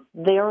form,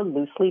 they are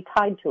loosely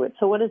tied to it.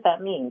 So what does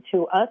that mean?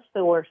 To us,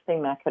 the worst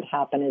thing that could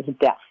happen is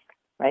death,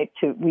 right?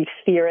 We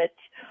fear it.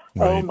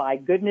 Right. Oh, my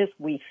goodness,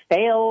 we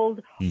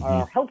failed. Mm-hmm.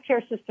 Our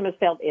healthcare system has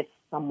failed if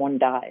someone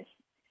dies.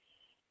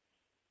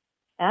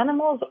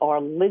 Animals are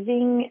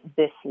living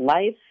this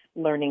life,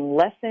 learning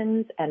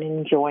lessons, and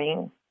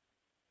enjoying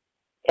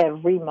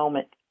every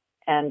moment.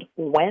 And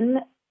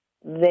when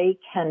they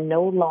can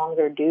no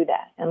longer do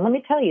that, and let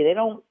me tell you, they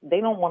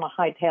don't want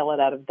to hightail it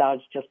out of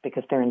Dodge just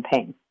because they're in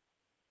pain.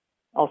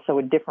 Also,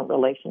 a different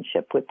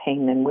relationship with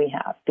pain than we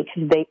have,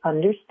 because they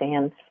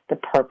understand the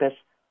purpose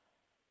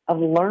of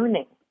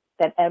learning.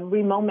 That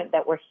every moment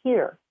that we're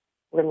here,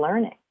 we're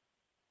learning.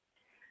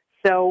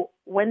 So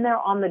when they're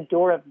on the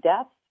door of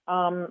death,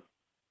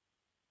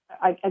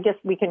 I guess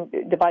we can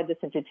divide this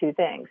into two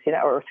things,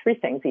 or three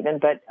things even,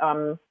 but,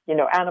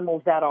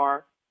 animals that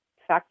are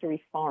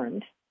factory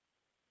farmed.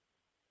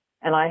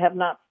 And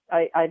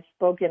I've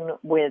spoken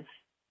with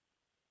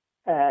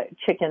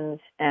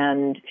chickens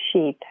and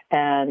sheep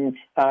and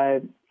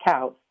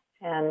cows.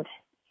 And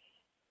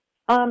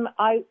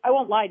I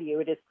won't lie to you,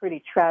 it is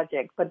pretty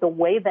tragic, but the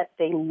way that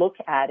they look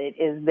at it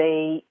is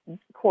they,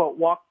 quote,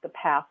 walk the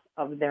path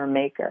of their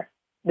maker.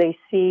 They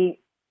see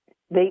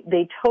They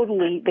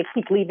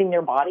keep leaving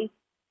their body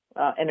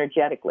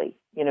energetically,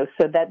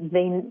 so that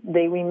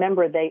they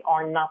remember they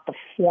are not the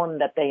form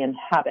that they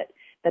inhabit,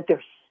 that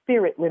their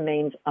spirit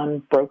remains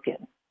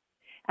unbroken.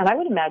 And I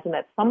would imagine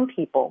that some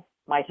people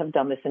might have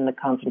done this in the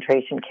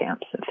concentration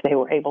camps if they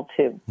were able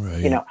to,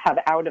 right. Have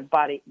out of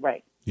body,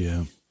 right?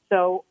 Yeah.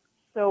 So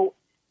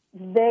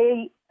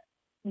they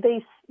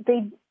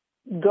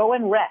go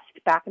and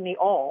rest back in the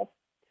all.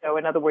 So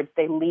in other words,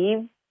 they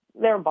leave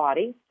their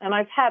body. And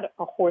I've had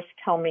a horse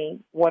tell me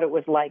what it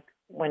was like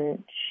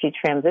when she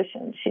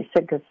transitioned. She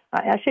said, because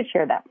I should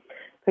share that,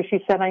 because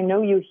she said, I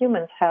know you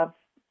humans have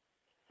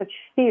such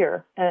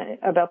fear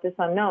about this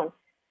unknown.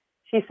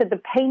 She said,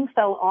 the pain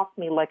fell off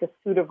me like a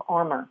suit of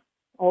armor.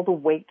 All the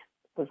weight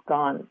was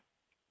gone.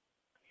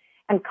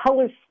 And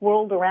colors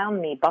swirled around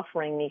me,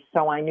 buffering me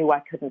so I knew I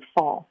couldn't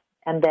fall.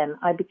 And then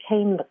I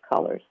became the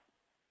colors.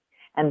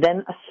 And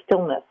then a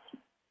stillness,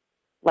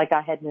 like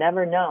I had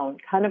never known,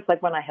 kind of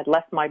like when I had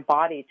left my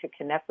body to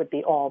connect with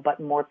the all, but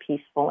more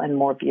peaceful and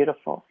more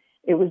beautiful.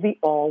 It was the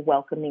all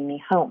welcoming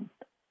me home.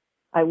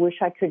 I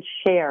wish I could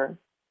share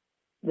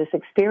this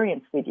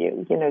experience with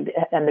you,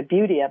 and the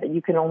beauty of it.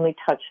 You can only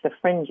touch the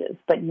fringes.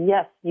 But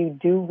yes, you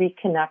do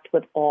reconnect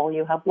with all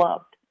you have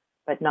loved,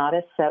 but not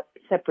as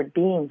separate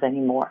beings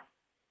anymore,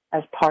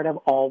 as part of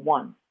all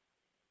one,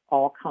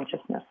 all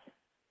consciousness.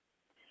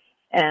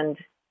 And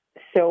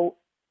so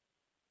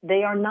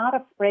they are not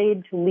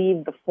afraid to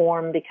leave the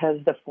form because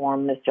the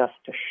form is just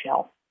a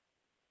shell.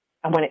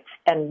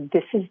 And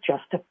this is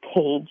just a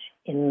page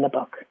in the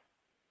book.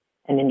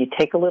 And then you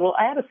take a little,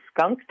 I had a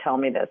skunk tell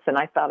me this, and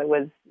I thought it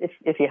was,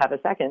 if you have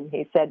a second,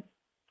 he said,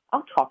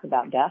 I'll talk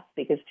about death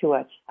because to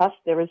us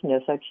there is no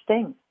such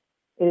thing.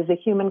 It is a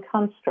human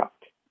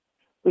construct.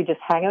 We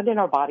just hang out in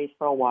our bodies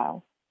for a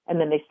while, and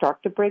then they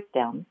start to break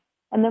down,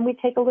 and then we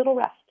take a little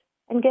rest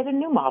and get a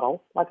new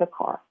model like a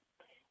car.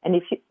 And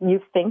if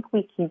you think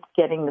we keep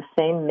getting the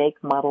same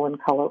make, model,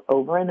 and color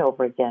over and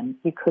over again,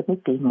 you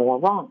couldn't be more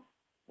wrong.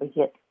 We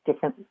get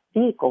different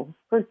vehicles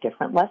for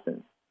different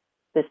lessons.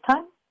 This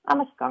time,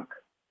 I'm a skunk.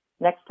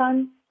 Next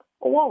time,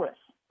 a walrus,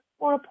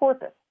 or a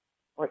porpoise,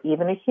 or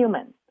even a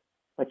human.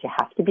 But you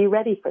have to be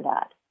ready for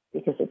that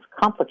because it's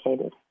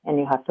complicated and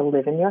you have to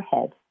live in your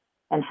head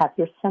and have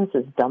your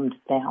senses dumbed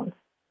down.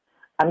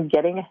 I'm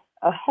getting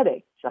a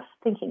headache just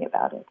thinking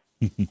about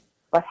it.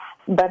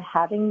 But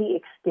having the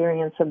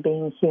experience of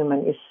being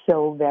human is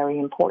so very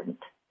important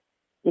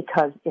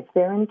because if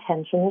their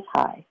intention is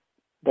high,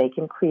 they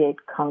can create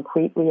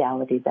concrete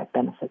reality that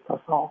benefits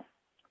us all.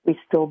 We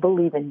still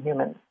believe in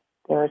humans.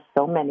 There are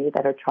so many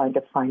that are trying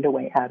to find a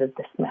way out of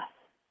this mess.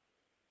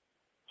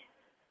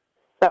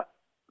 So,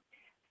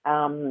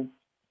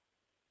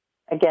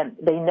 again,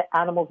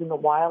 animals in the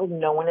wild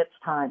know when it's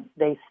time.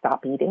 They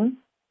stop eating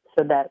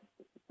so that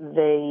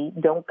they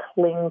don't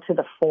cling to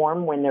the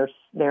form when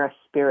their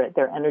spirit,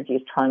 their energy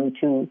is trying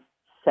to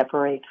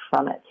separate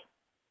from it.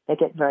 They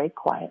get very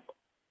quiet.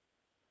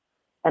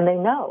 And they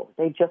know.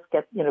 They just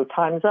get,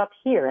 time's up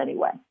here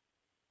anyway.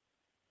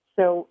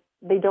 So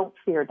they don't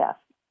fear death.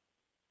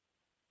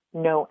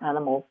 No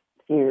animal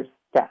fears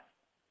death.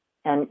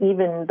 And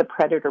even the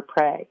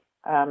predator-prey,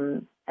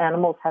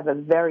 animals have a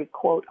very,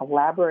 quote,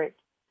 elaborate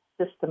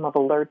system of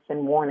alerts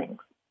and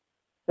warnings.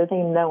 So they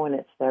know when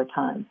it's their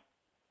time.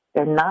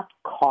 They're not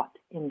caught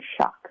in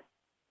shock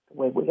the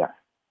way we are.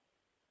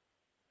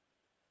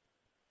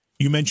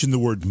 You mentioned the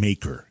word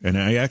maker, and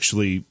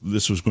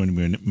this was going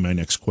to be my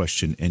next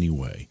question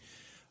anyway.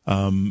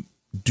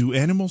 Do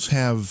animals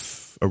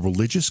have a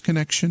religious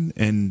connection,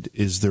 and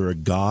is there a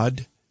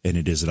God?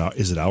 And is it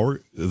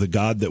the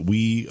God that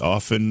we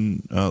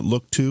often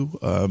look to?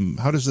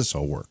 How does this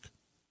all work?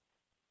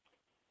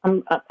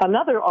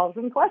 Another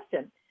awesome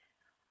question.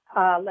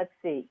 Let's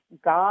see.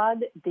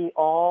 God, the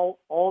all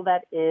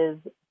that is,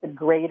 the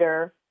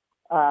greater,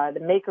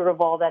 the maker of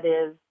all that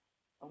is.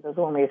 There's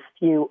only a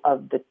few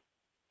of the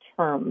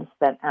terms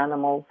that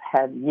animals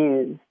have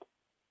used.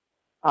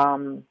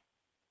 In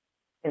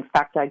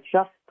fact, I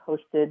just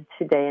posted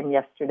today and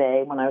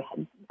yesterday when I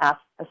had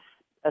asked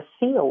a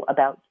seal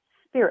about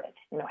spirit.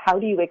 How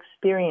do you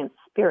experience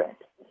spirit?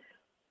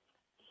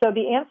 So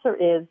the answer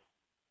is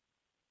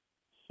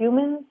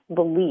humans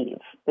believe,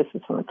 this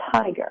is from a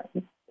tiger,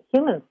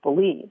 humans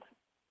believe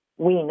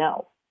we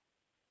know.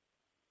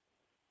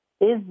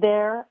 Is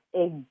there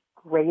a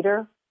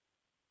greater,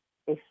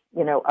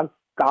 a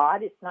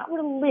God? It's not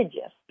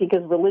religious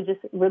because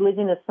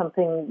religion is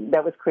something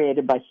that was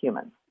created by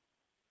humans.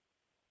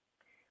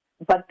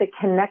 But the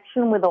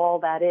connection with all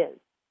that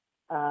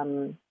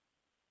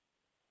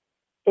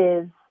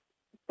is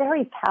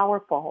very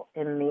powerful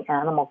in the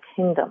animal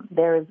kingdom.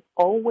 There is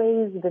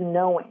always the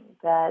knowing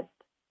that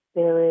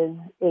there is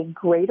a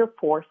greater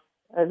force,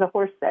 as the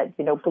horse said,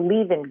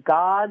 believe in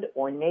God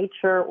or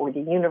nature or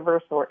the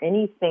universe or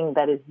anything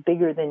that is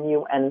bigger than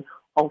you and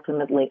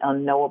ultimately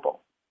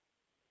unknowable.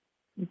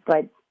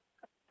 But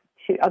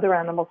other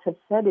animals have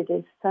said it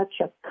is such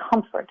a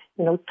comfort.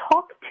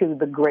 Talk to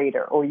the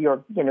greater or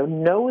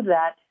know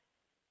that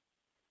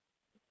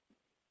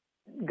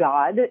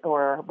God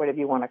or whatever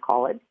you want to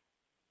call it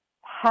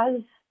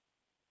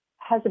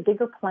has a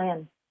bigger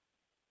plan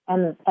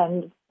and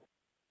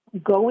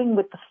going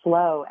with the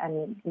flow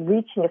and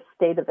reaching a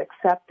state of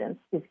acceptance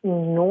is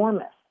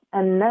enormous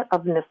and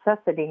of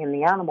necessity in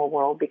the animal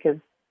world because,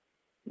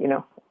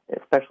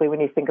 especially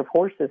when you think of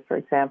horses, for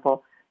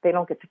example, they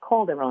don't get to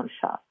call their own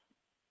shots.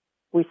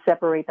 We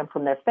separate them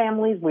from their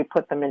families, we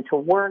put them into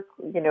work,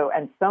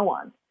 and so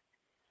on.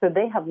 So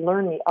they have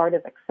learned the art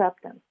of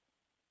acceptance.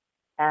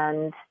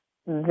 And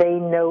they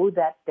know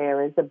that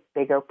there is a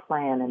bigger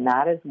plan, and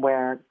that is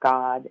where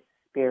God,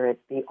 Spirit,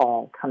 the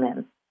all come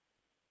in.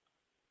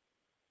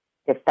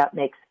 If that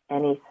makes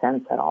any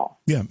sense at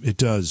all. Yeah, it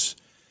does.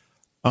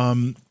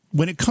 When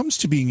it comes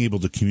to being able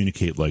to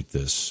communicate like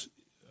this,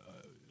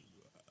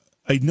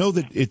 I know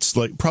that it's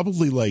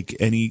probably like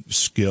any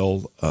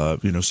skill.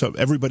 So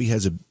everybody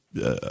has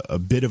a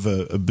bit of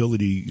a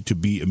ability to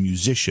be a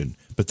musician,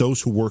 but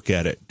those who work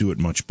at it do it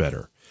much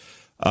better.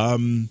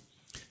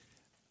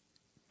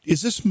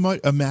 Is this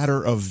a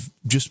matter of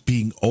just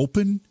being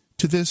open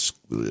to this,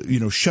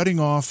 shutting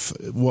off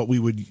what we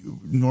would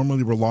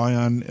normally rely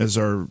on as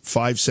our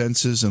five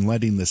senses and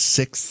letting the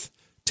sixth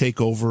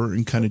take over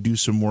and kind of do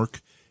some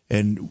work?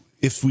 And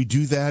if we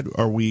do that,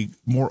 are we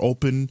more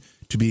open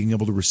to being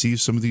able to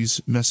receive some of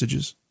these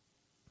messages?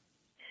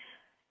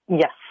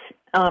 Yes.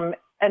 And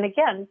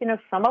again,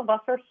 some of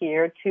us are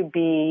here to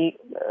be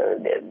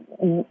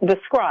the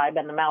scribe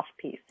and the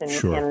mouthpiece. And,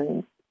 sure.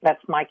 And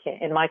that's my case.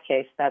 In my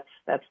case,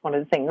 that's one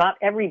of the things. Not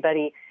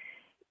everybody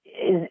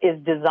is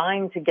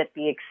designed to get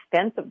the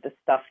extent of the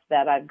stuff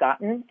that I've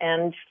gotten.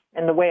 And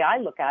the way I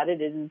look at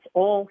it is it's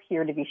all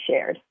here to be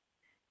shared.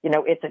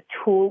 It's a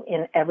tool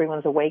in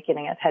everyone's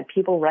awakening. I've had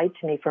people write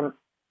to me from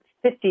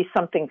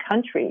 50-something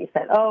countries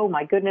that, oh,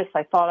 my goodness,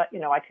 I thought,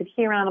 I could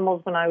hear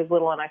animals when I was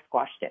little and I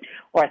squashed it.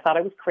 Or I thought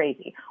I was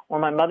crazy. Or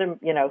my mother,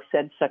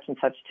 said such and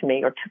such to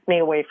me or took me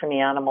away from the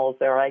animals.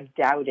 Or I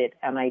doubted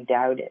and I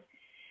doubted.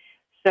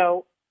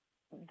 So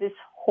this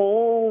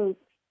whole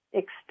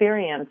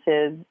experience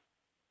is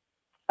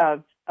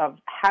of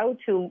how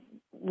to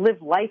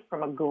live life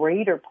from a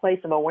greater place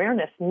of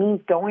awareness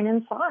means going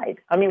inside.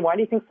 I mean, why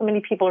do you think so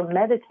many people are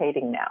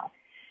meditating now?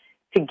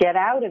 To get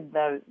out of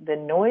the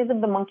noise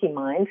of the monkey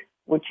mind,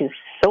 which is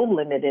so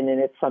limited in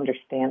its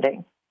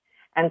understanding,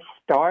 and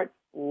start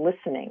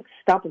listening.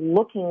 Stop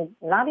looking,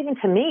 not even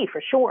to me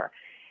for sure.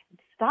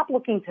 Stop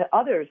looking to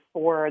others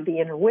for the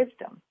inner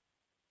wisdom,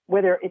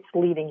 whether it's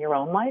leading your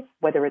own life,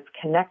 whether it's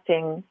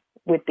connecting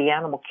with the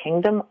animal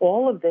kingdom.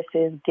 All of this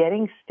is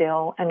getting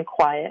still and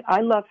quiet.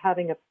 I love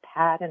having a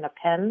pad and a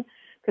pen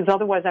because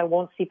otherwise I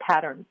won't see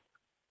patterns.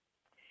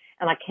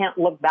 And I can't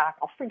look back.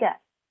 I'll forget.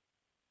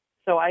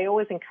 So I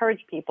always encourage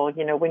people,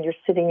 when you're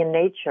sitting in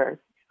nature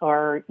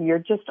or you're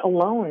just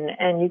alone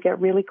and you get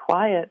really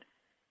quiet,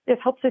 it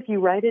helps if you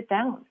write it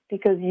down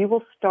because you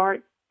will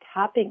start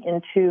tapping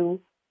into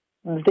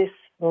this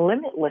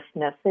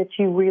limitlessness that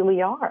you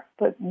really are.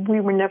 But we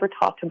were never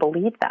taught to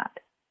believe that.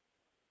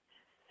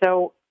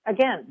 So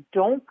again,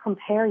 don't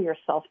compare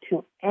yourself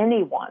to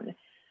anyone.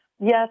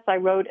 Yes, I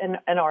wrote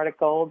an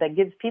article that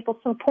gives people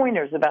some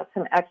pointers about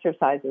some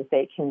exercises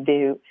they can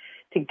do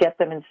to get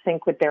them in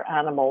sync with their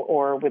animal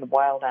or with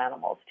wild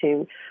animals,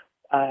 to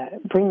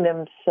bring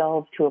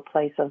themselves to a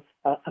place of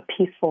a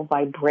peaceful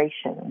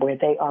vibration where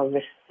they are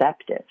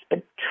receptive.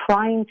 But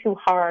trying too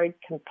hard,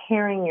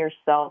 comparing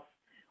yourself,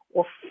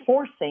 or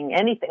forcing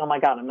anything, oh my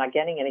God, I'm not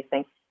getting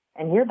anything,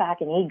 and you're back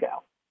in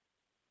ego,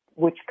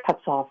 which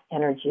cuts off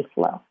energy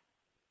flow.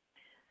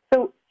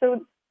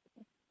 So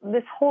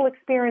this whole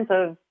experience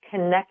of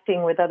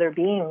connecting with other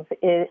beings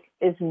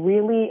is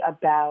really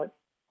about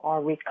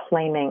our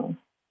reclaiming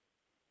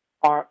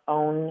our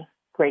own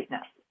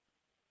greatness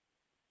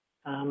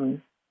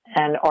and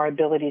our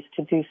abilities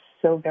to do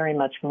so very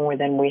much more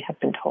than we have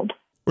been told.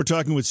 We're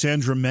talking with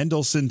Sandra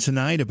Mendelson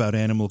tonight about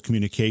animal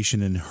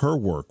communication and her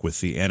work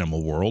with the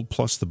animal world,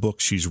 plus the book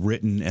she's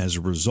written as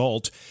a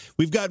result.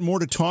 We've got more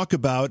to talk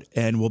about,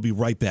 and we'll be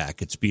right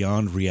back. It's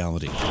Beyond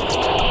Reality.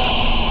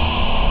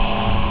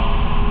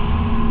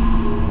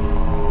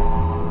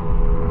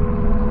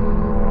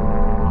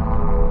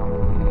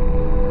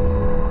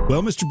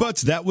 Well, Mr.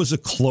 Butts, that was a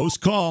close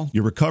call.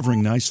 You're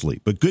recovering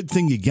nicely, but good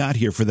thing you got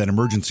here for that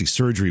emergency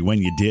surgery when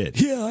you did.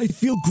 Yeah, I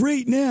feel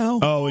great now.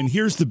 Oh, and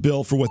here's the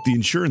bill for what the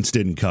insurance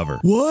didn't cover.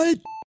 What?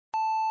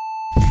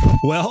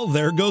 Well,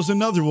 there goes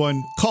another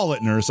one. Call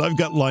it, nurse. I've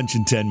got lunch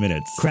in 10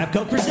 minutes.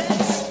 Crapco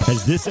presents.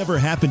 Has this ever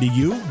happened to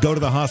you? Go to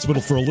the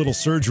hospital for a little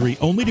surgery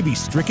only to be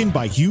stricken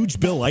by huge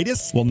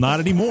bilitis? Well, not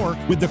anymore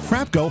with the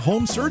Crapco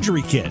Home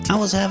Surgery Kit. I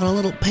was having a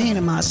little pain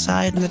in my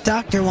side, and the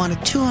doctor wanted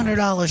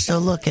 $200 to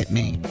look at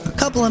me. A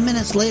couple of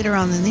minutes later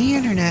on the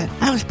internet,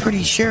 I was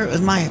pretty sure it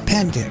was my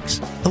appendix.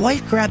 The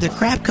wife grabbed the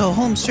Crapco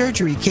Home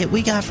Surgery Kit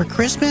we got for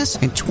Christmas,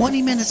 and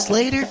 20 minutes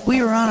later,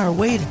 we were on our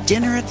way to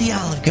dinner at the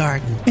Olive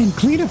Garden. And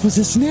cleanup was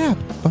a snap.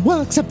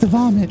 Well, except the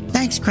vomit.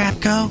 Thanks,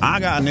 Crapco. I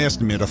got an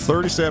estimate of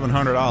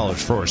 $3,700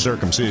 for a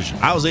circumcision.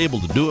 I was able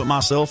to do it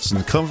myself in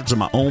the comforts of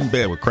my own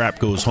bed with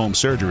Crapco's Home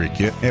Surgery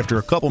Kit. After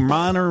a couple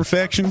minor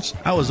infections,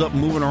 I was up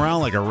moving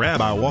around like a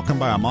rabbi walking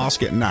by a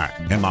mosque at night.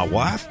 And my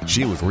wife,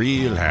 she was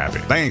real happy.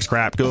 Thanks,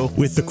 Crapco.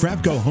 With the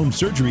Crapco Home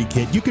Surgery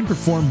Kit, you can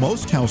perform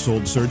most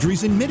household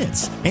surgeries in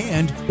minutes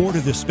and order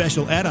the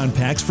special add-on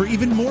packs for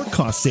even more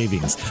cost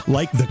savings,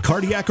 like the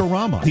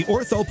Cardiacorama, the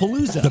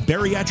Orthopalooza, the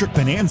Bariatric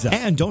Bonanza,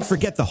 and don't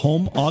forget the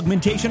Home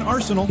Augmentation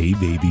Arsenal. Hey,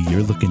 baby,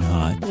 you're looking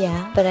hot.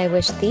 Yeah, but I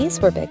wish these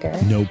were bigger.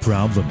 No No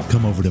problem.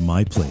 Come over to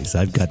my place.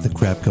 I've got the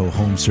Crapco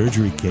Home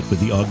Surgery Kit with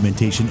the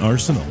augmentation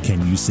arsenal.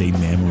 Can you say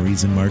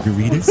memories and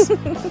margaritas?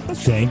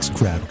 Thanks,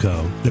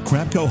 Crapco. The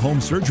Crapco Home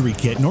Surgery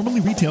Kit normally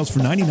retails for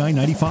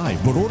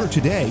 $99.95, but order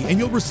today and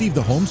you'll receive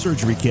the Home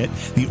Surgery Kit,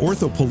 the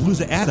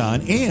Orthopalooza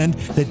add-on, and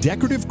the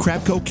decorative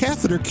Crapco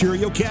Catheter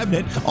Curio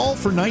Cabinet, all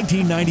for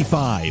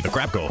 $19.95. The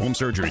Crapco Home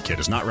Surgery Kit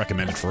is not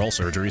recommended for all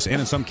surgeries and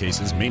in some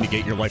cases may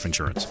negate your life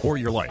insurance or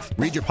your life.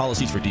 Read your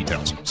policies for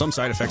details. Some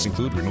side effects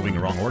include removing the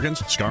wrong organs,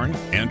 scarring,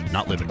 and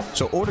not living.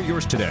 So order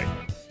yours today.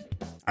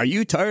 Are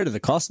you tired of the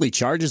costly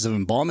charges of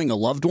embalming a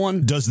loved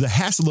one? Does the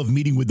hassle of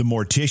meeting with the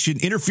mortician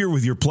interfere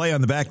with your play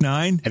on the back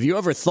nine? Have you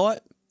ever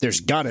thought there's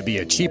got to be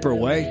a cheaper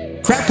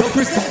way? Crapco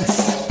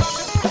presents!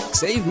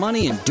 Save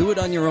money and do it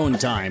on your own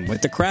time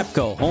with the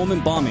Crapco Home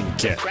Embalming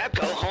Kit.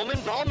 Crapco Home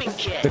Embalming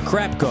Kit. The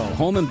Crapco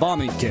Home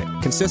Embalming Kit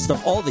consists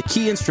of all the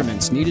key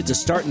instruments needed to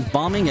start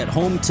embalming at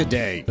home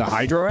today. The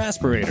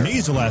hydroaspirator,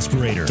 Nasal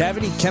aspirator,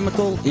 cavity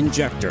chemical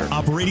injector,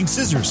 operating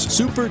scissors,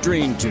 super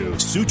drain tube,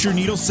 suture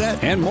needle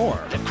set, and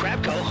more. The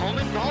Crapco Home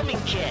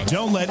Embalming Kit.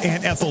 Don't let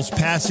Aunt Ethel's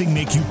passing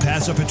make you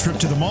pass up a trip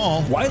to the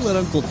mall. Why let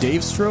Uncle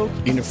Dave's stroke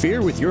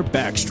interfere with your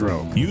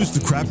backstroke? Use the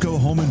Crapco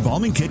Home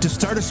Embalming Kit to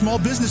start a small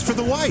business for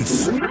the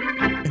wife.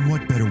 And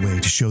what better way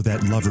to show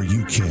that lover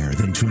you care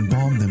than to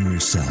embalm them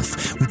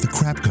yourself with the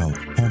Crapco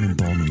Home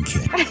Embalming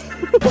Kit?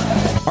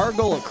 Our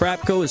goal at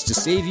Crapco is to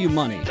save you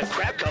money. The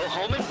Crapco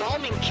Home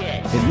Embalming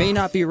Kit. It may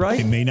not be right.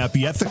 It may not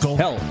be ethical.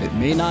 Hell, it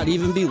may not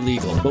even be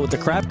legal. But with the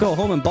Crapco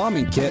Home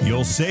Embalming Kit,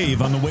 you'll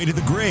save on the way to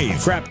the grave.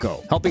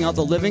 Crapco, helping out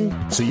the living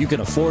so you can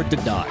afford to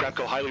die.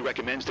 Crapco highly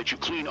recommends that you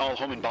clean all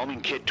Home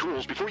Embalming Kit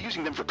tools before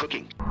using them for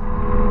cooking.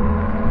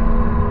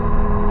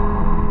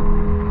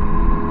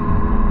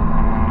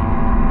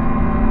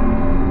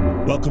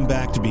 Welcome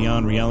back to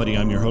Beyond Reality.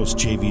 I'm your host,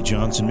 J.V.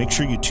 Johnson. Make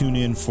sure you tune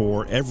in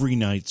for every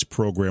night's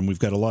program. We've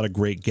got a lot of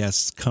great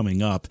guests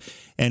coming up.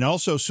 And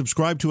also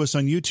subscribe to us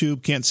on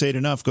YouTube. Can't say it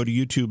enough. Go to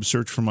YouTube,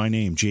 search for my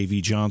name,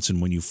 J.V. Johnson.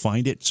 When you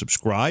find it,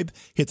 subscribe,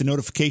 hit the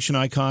notification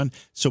icon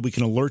so we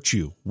can alert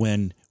you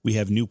when we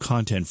have new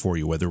content for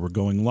you, whether we're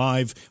going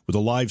live with a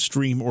live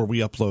stream or we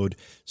upload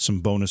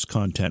some bonus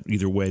content.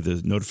 Either way,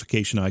 the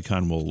notification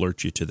icon will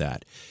alert you to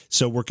that.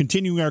 So we're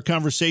continuing our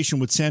conversation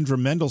with Sandra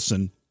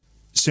Mendelson.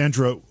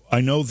 Sandra, I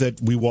know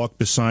that We Walk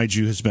Beside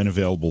You has been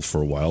available for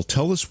a while.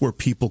 Tell us where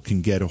people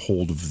can get a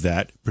hold of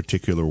that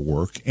particular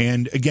work.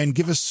 And again,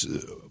 give us,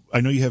 I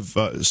know you have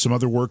some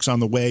other works on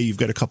the way. You've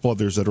got a couple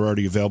others that are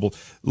already available.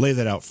 Lay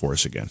that out for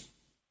us again.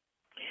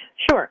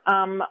 Sure.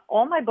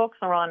 All my books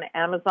are on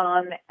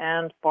Amazon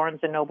and Barnes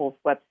 & Noble's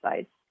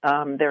websites.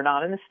 They're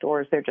not in the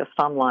stores. They're just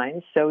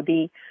online. So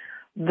the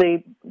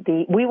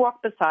We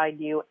Walk Beside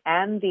You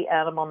and the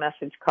Animal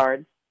Message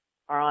Cards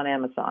are on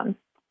Amazon.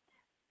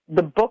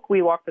 The book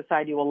We Walk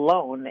Beside You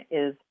alone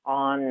is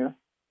on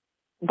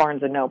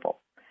Barnes & Noble.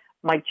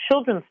 My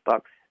children's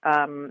books,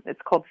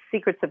 it's called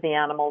Secrets of the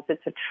Animals.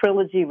 It's a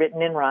trilogy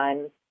written in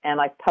rhyme, and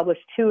I've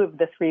published 2 of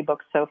the 3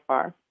 books so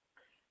far.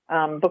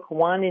 Book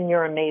 1, In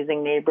Your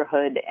Amazing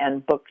Neighborhood,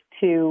 and Book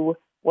 2,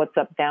 What's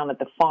Up Down at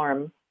the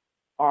Farm,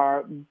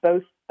 are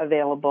both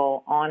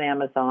available on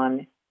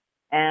Amazon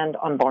and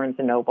on Barnes &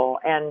 Noble.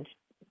 And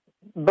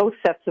both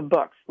sets of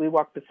books, We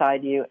Walk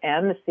Beside You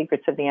and The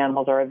Secrets of the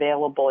Animals, are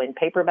available in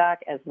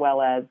paperback as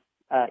well as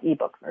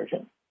ebook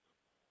version.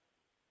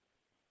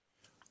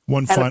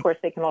 And, of course,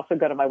 they can also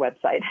go to my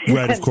website.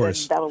 Right, of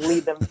course. That'll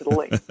lead them to the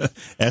link.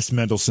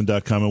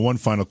 smendelson.com. And one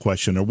final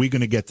question. Are we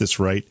going to get this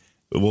right?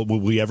 Will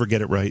we ever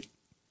get it right?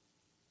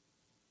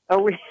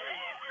 Oh,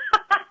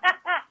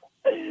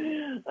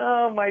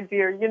 oh, my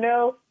dear. You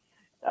know,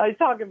 I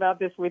talk about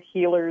this with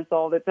healers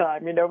all the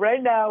time. You know,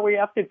 right now we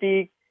have to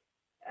be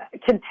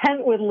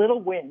content with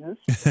little wins.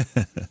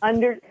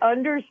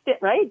 Understand,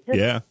 right?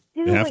 Just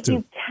do what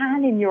you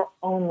can in your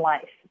own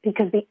life,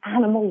 because the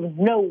animals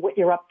know what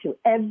you're up to.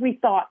 Every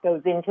thought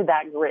goes into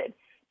that grid.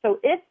 So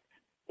if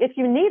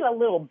you need a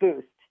little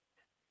boost,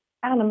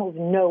 animals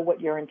know what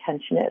your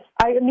intention is.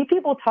 I mean,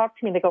 people talk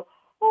to me and they go,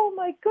 "Oh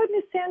my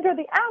goodness, Sandra,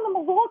 the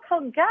animals all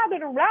come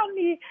gathered around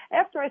me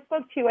after I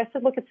spoke to you." I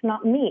said, "Look, it's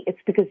not me.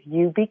 It's because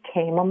you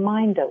became a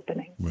mind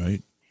opening."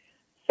 Right.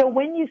 So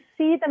when you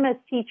see them as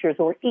teachers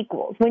or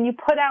equals, when you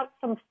put out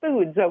some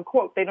food, so,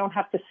 quote, they don't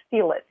have to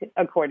steal it,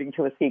 according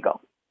to a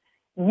seagull,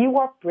 you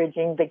are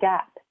bridging the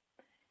gap.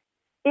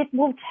 It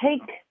will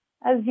take,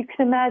 as you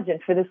can imagine,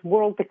 for this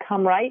world to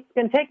come right. It's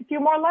going to take a few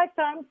more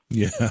lifetimes,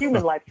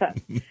 human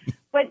lifetimes.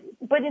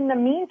 But in the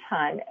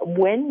meantime,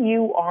 when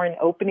you are an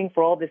opening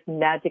for all this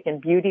magic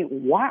and beauty,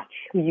 watch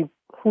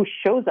who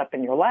shows up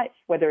in your life,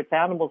 whether it's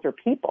animals or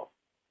people,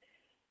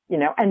 you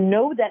know, and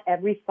know that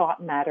every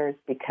thought matters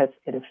because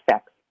it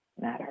affects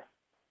matter.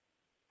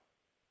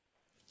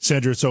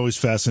 Sandra, it's always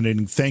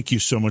fascinating. Thank you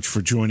so much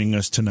for joining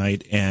us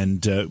tonight,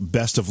 and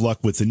best of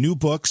luck with the new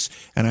books,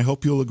 and I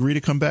hope you'll agree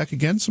to come back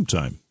again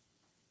sometime.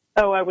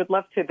 Oh, I would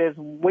love to. There's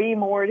way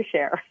more to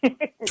share.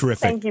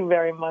 Terrific. Thank you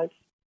very much.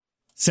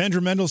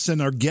 Sandra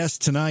Mendelson, our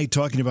guest tonight,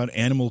 talking about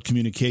animal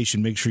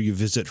communication. Make sure you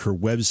visit her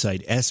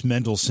website,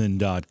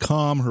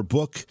 smendelson.com. Her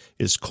book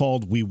is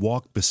called We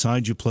Walk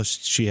Beside You, plus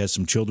she has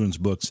some children's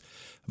books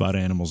about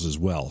animals as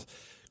well.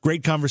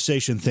 Great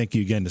conversation. Thank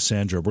you again to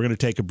Sandra. We're going to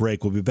take a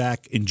break. We'll be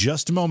back in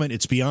just a moment.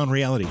 It's Beyond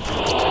Reality.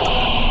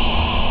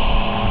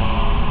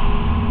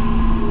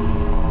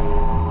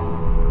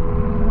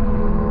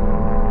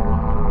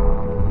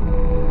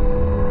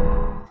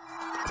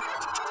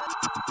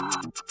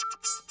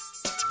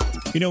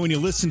 You know, when you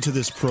listen to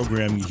this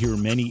program, you hear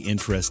many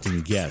interesting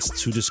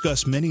guests who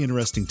discuss many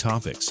interesting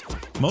topics.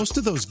 Most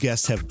of those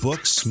guests have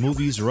books,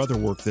 movies, or other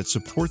work that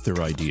support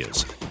their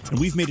ideas.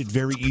 And we've made it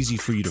very easy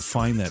for you to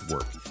find that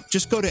work.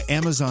 Just go to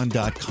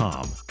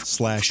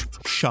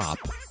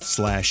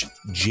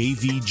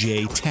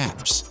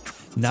amazon.com/shop/JVJTaps.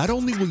 Not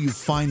only will you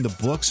find the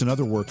books and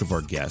other work of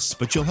our guests,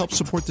 but you'll help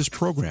support this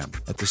program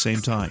at the same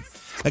time.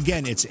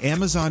 Again, it's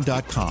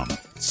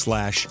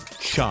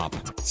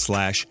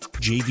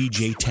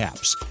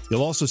amazon.com/shop/JVJTaps.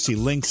 You'll also see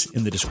links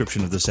in the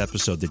description of this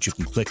episode that you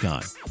can click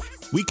on.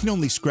 We can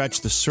only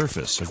scratch the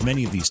surface of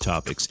many of these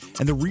topics,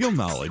 and the real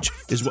knowledge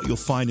is what you'll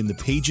find in the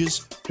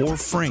pages or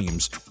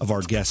frames of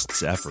our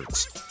guests'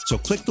 efforts. So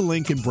click the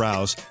link and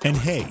browse, and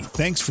hey,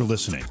 thanks for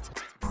listening.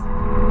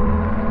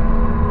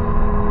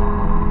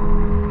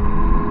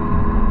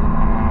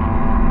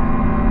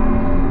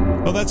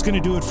 Well, that's going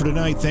to do it for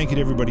tonight. Thank you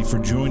to everybody for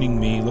joining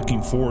me.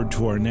 Looking forward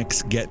to our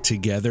next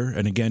get-together.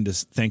 And again,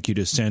 thank you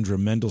to Sandra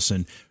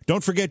Mendelson.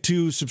 Don't forget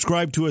to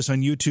subscribe to us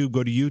on YouTube.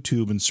 Go to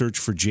YouTube and search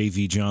for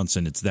J.V.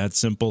 Johnson. It's that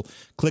simple.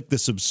 Click the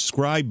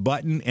subscribe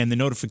button and the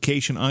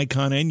notification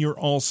icon, and you're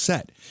all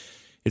set.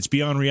 It's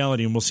Beyond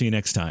Reality, and we'll see you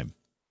next time.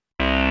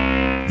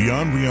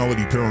 Beyond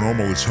Reality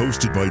Paranormal is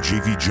hosted by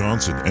J.V.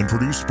 Johnson and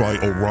produced by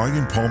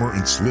Orion Palmer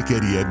and Slick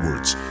Eddie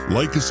Edwards.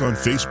 Like us on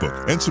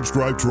Facebook and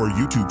subscribe to our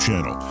YouTube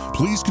channel.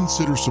 Please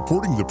consider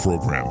supporting the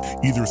program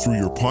either through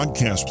your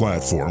podcast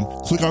platform,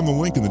 click on the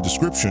link in the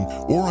description,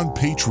 or on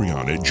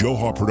Patreon at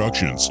Joha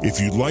Productions.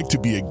 If you'd like to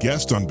be a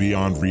guest on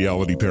Beyond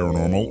Reality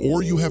Paranormal,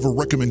 or you have a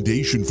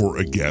recommendation for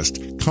a guest,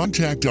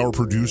 contact our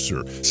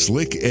producer,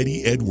 Slick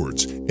Eddie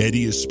Edwards.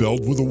 Eddie is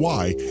spelled with a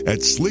Y at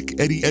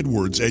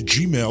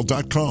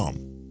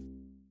slickeddieedwards@gmail.com.